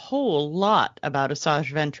 and a whole lot about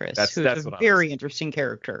Asajj Ventress, who is a very interesting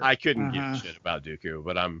character. I couldn't give a shit about Dooku,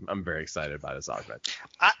 but I'm very excited about Asajj Ventress.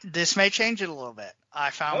 This may change it a little bit.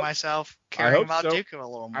 I found myself caring about Dooku a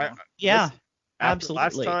little more.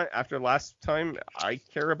 Absolutely. After last time, I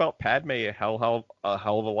care about Padme a hell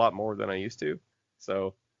of a lot more than I used to.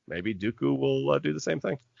 So maybe Dooku will do the same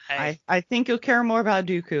thing. I think you'll care more about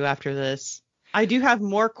Dooku after this. I do have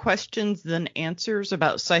more questions than answers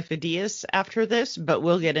about Sifo-Dyas after this, but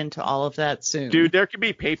we'll get into all of that soon. Dude, there could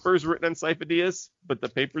be papers written on Sifo-Dyas, but the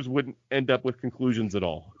papers wouldn't end up with conclusions at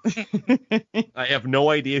all. I have no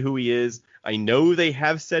idea who he is. I know they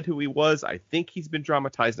have said who he was. I think he's been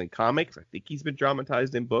dramatized in comics. I think he's been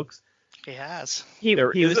dramatized in books. He has. He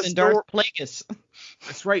was in Darth Plagueis.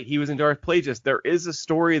 That's right. He was in Darth Plagueis. There is a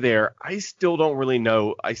story there. I still don't really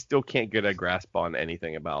know. I still can't get a grasp on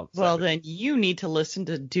anything about. Well, then you need to listen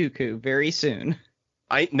to Dooku very soon.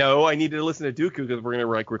 I need to listen to Dooku because we're going to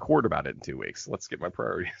record about it in 2 weeks. Let's get my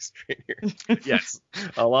priorities straight here. Yes.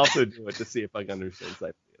 I'll also do it to see if I can understand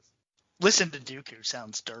Sifo-Dyas. Listen to Dooku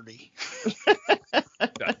sounds dirty.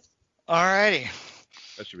 Alrighty.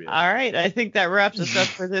 That should be it. All right, I think that wraps us up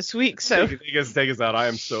for this week. So take us out. I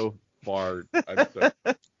am so far.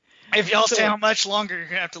 If y'all stay on much longer, you're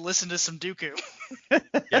gonna have to listen to some Dooku.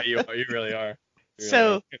 Yeah, you really are.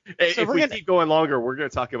 If we keep going longer, we're gonna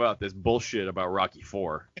talk about this bullshit about Rocky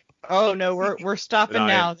IV. Oh no, we're stopping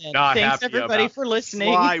now. Then thanks everybody for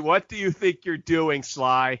listening. Sly, what do you think you're doing,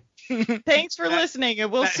 Sly? Thanks for listening,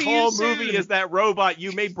 and we'll see you soon. That whole movie is that robot.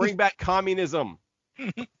 You may bring back communism.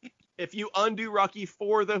 If you undo Rocky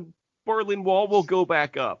IV, the Berlin Wall will go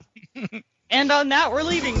back up. And on that, we're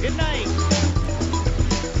leaving. Good night.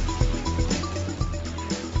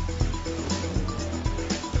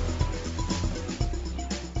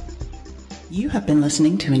 You have been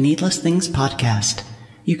listening to a Needless Things podcast.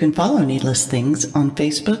 You can follow Needless Things on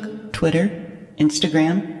Facebook, Twitter,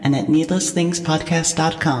 Instagram, and at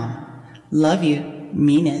needlessthingspodcast.com. Love you.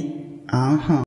 Mean it.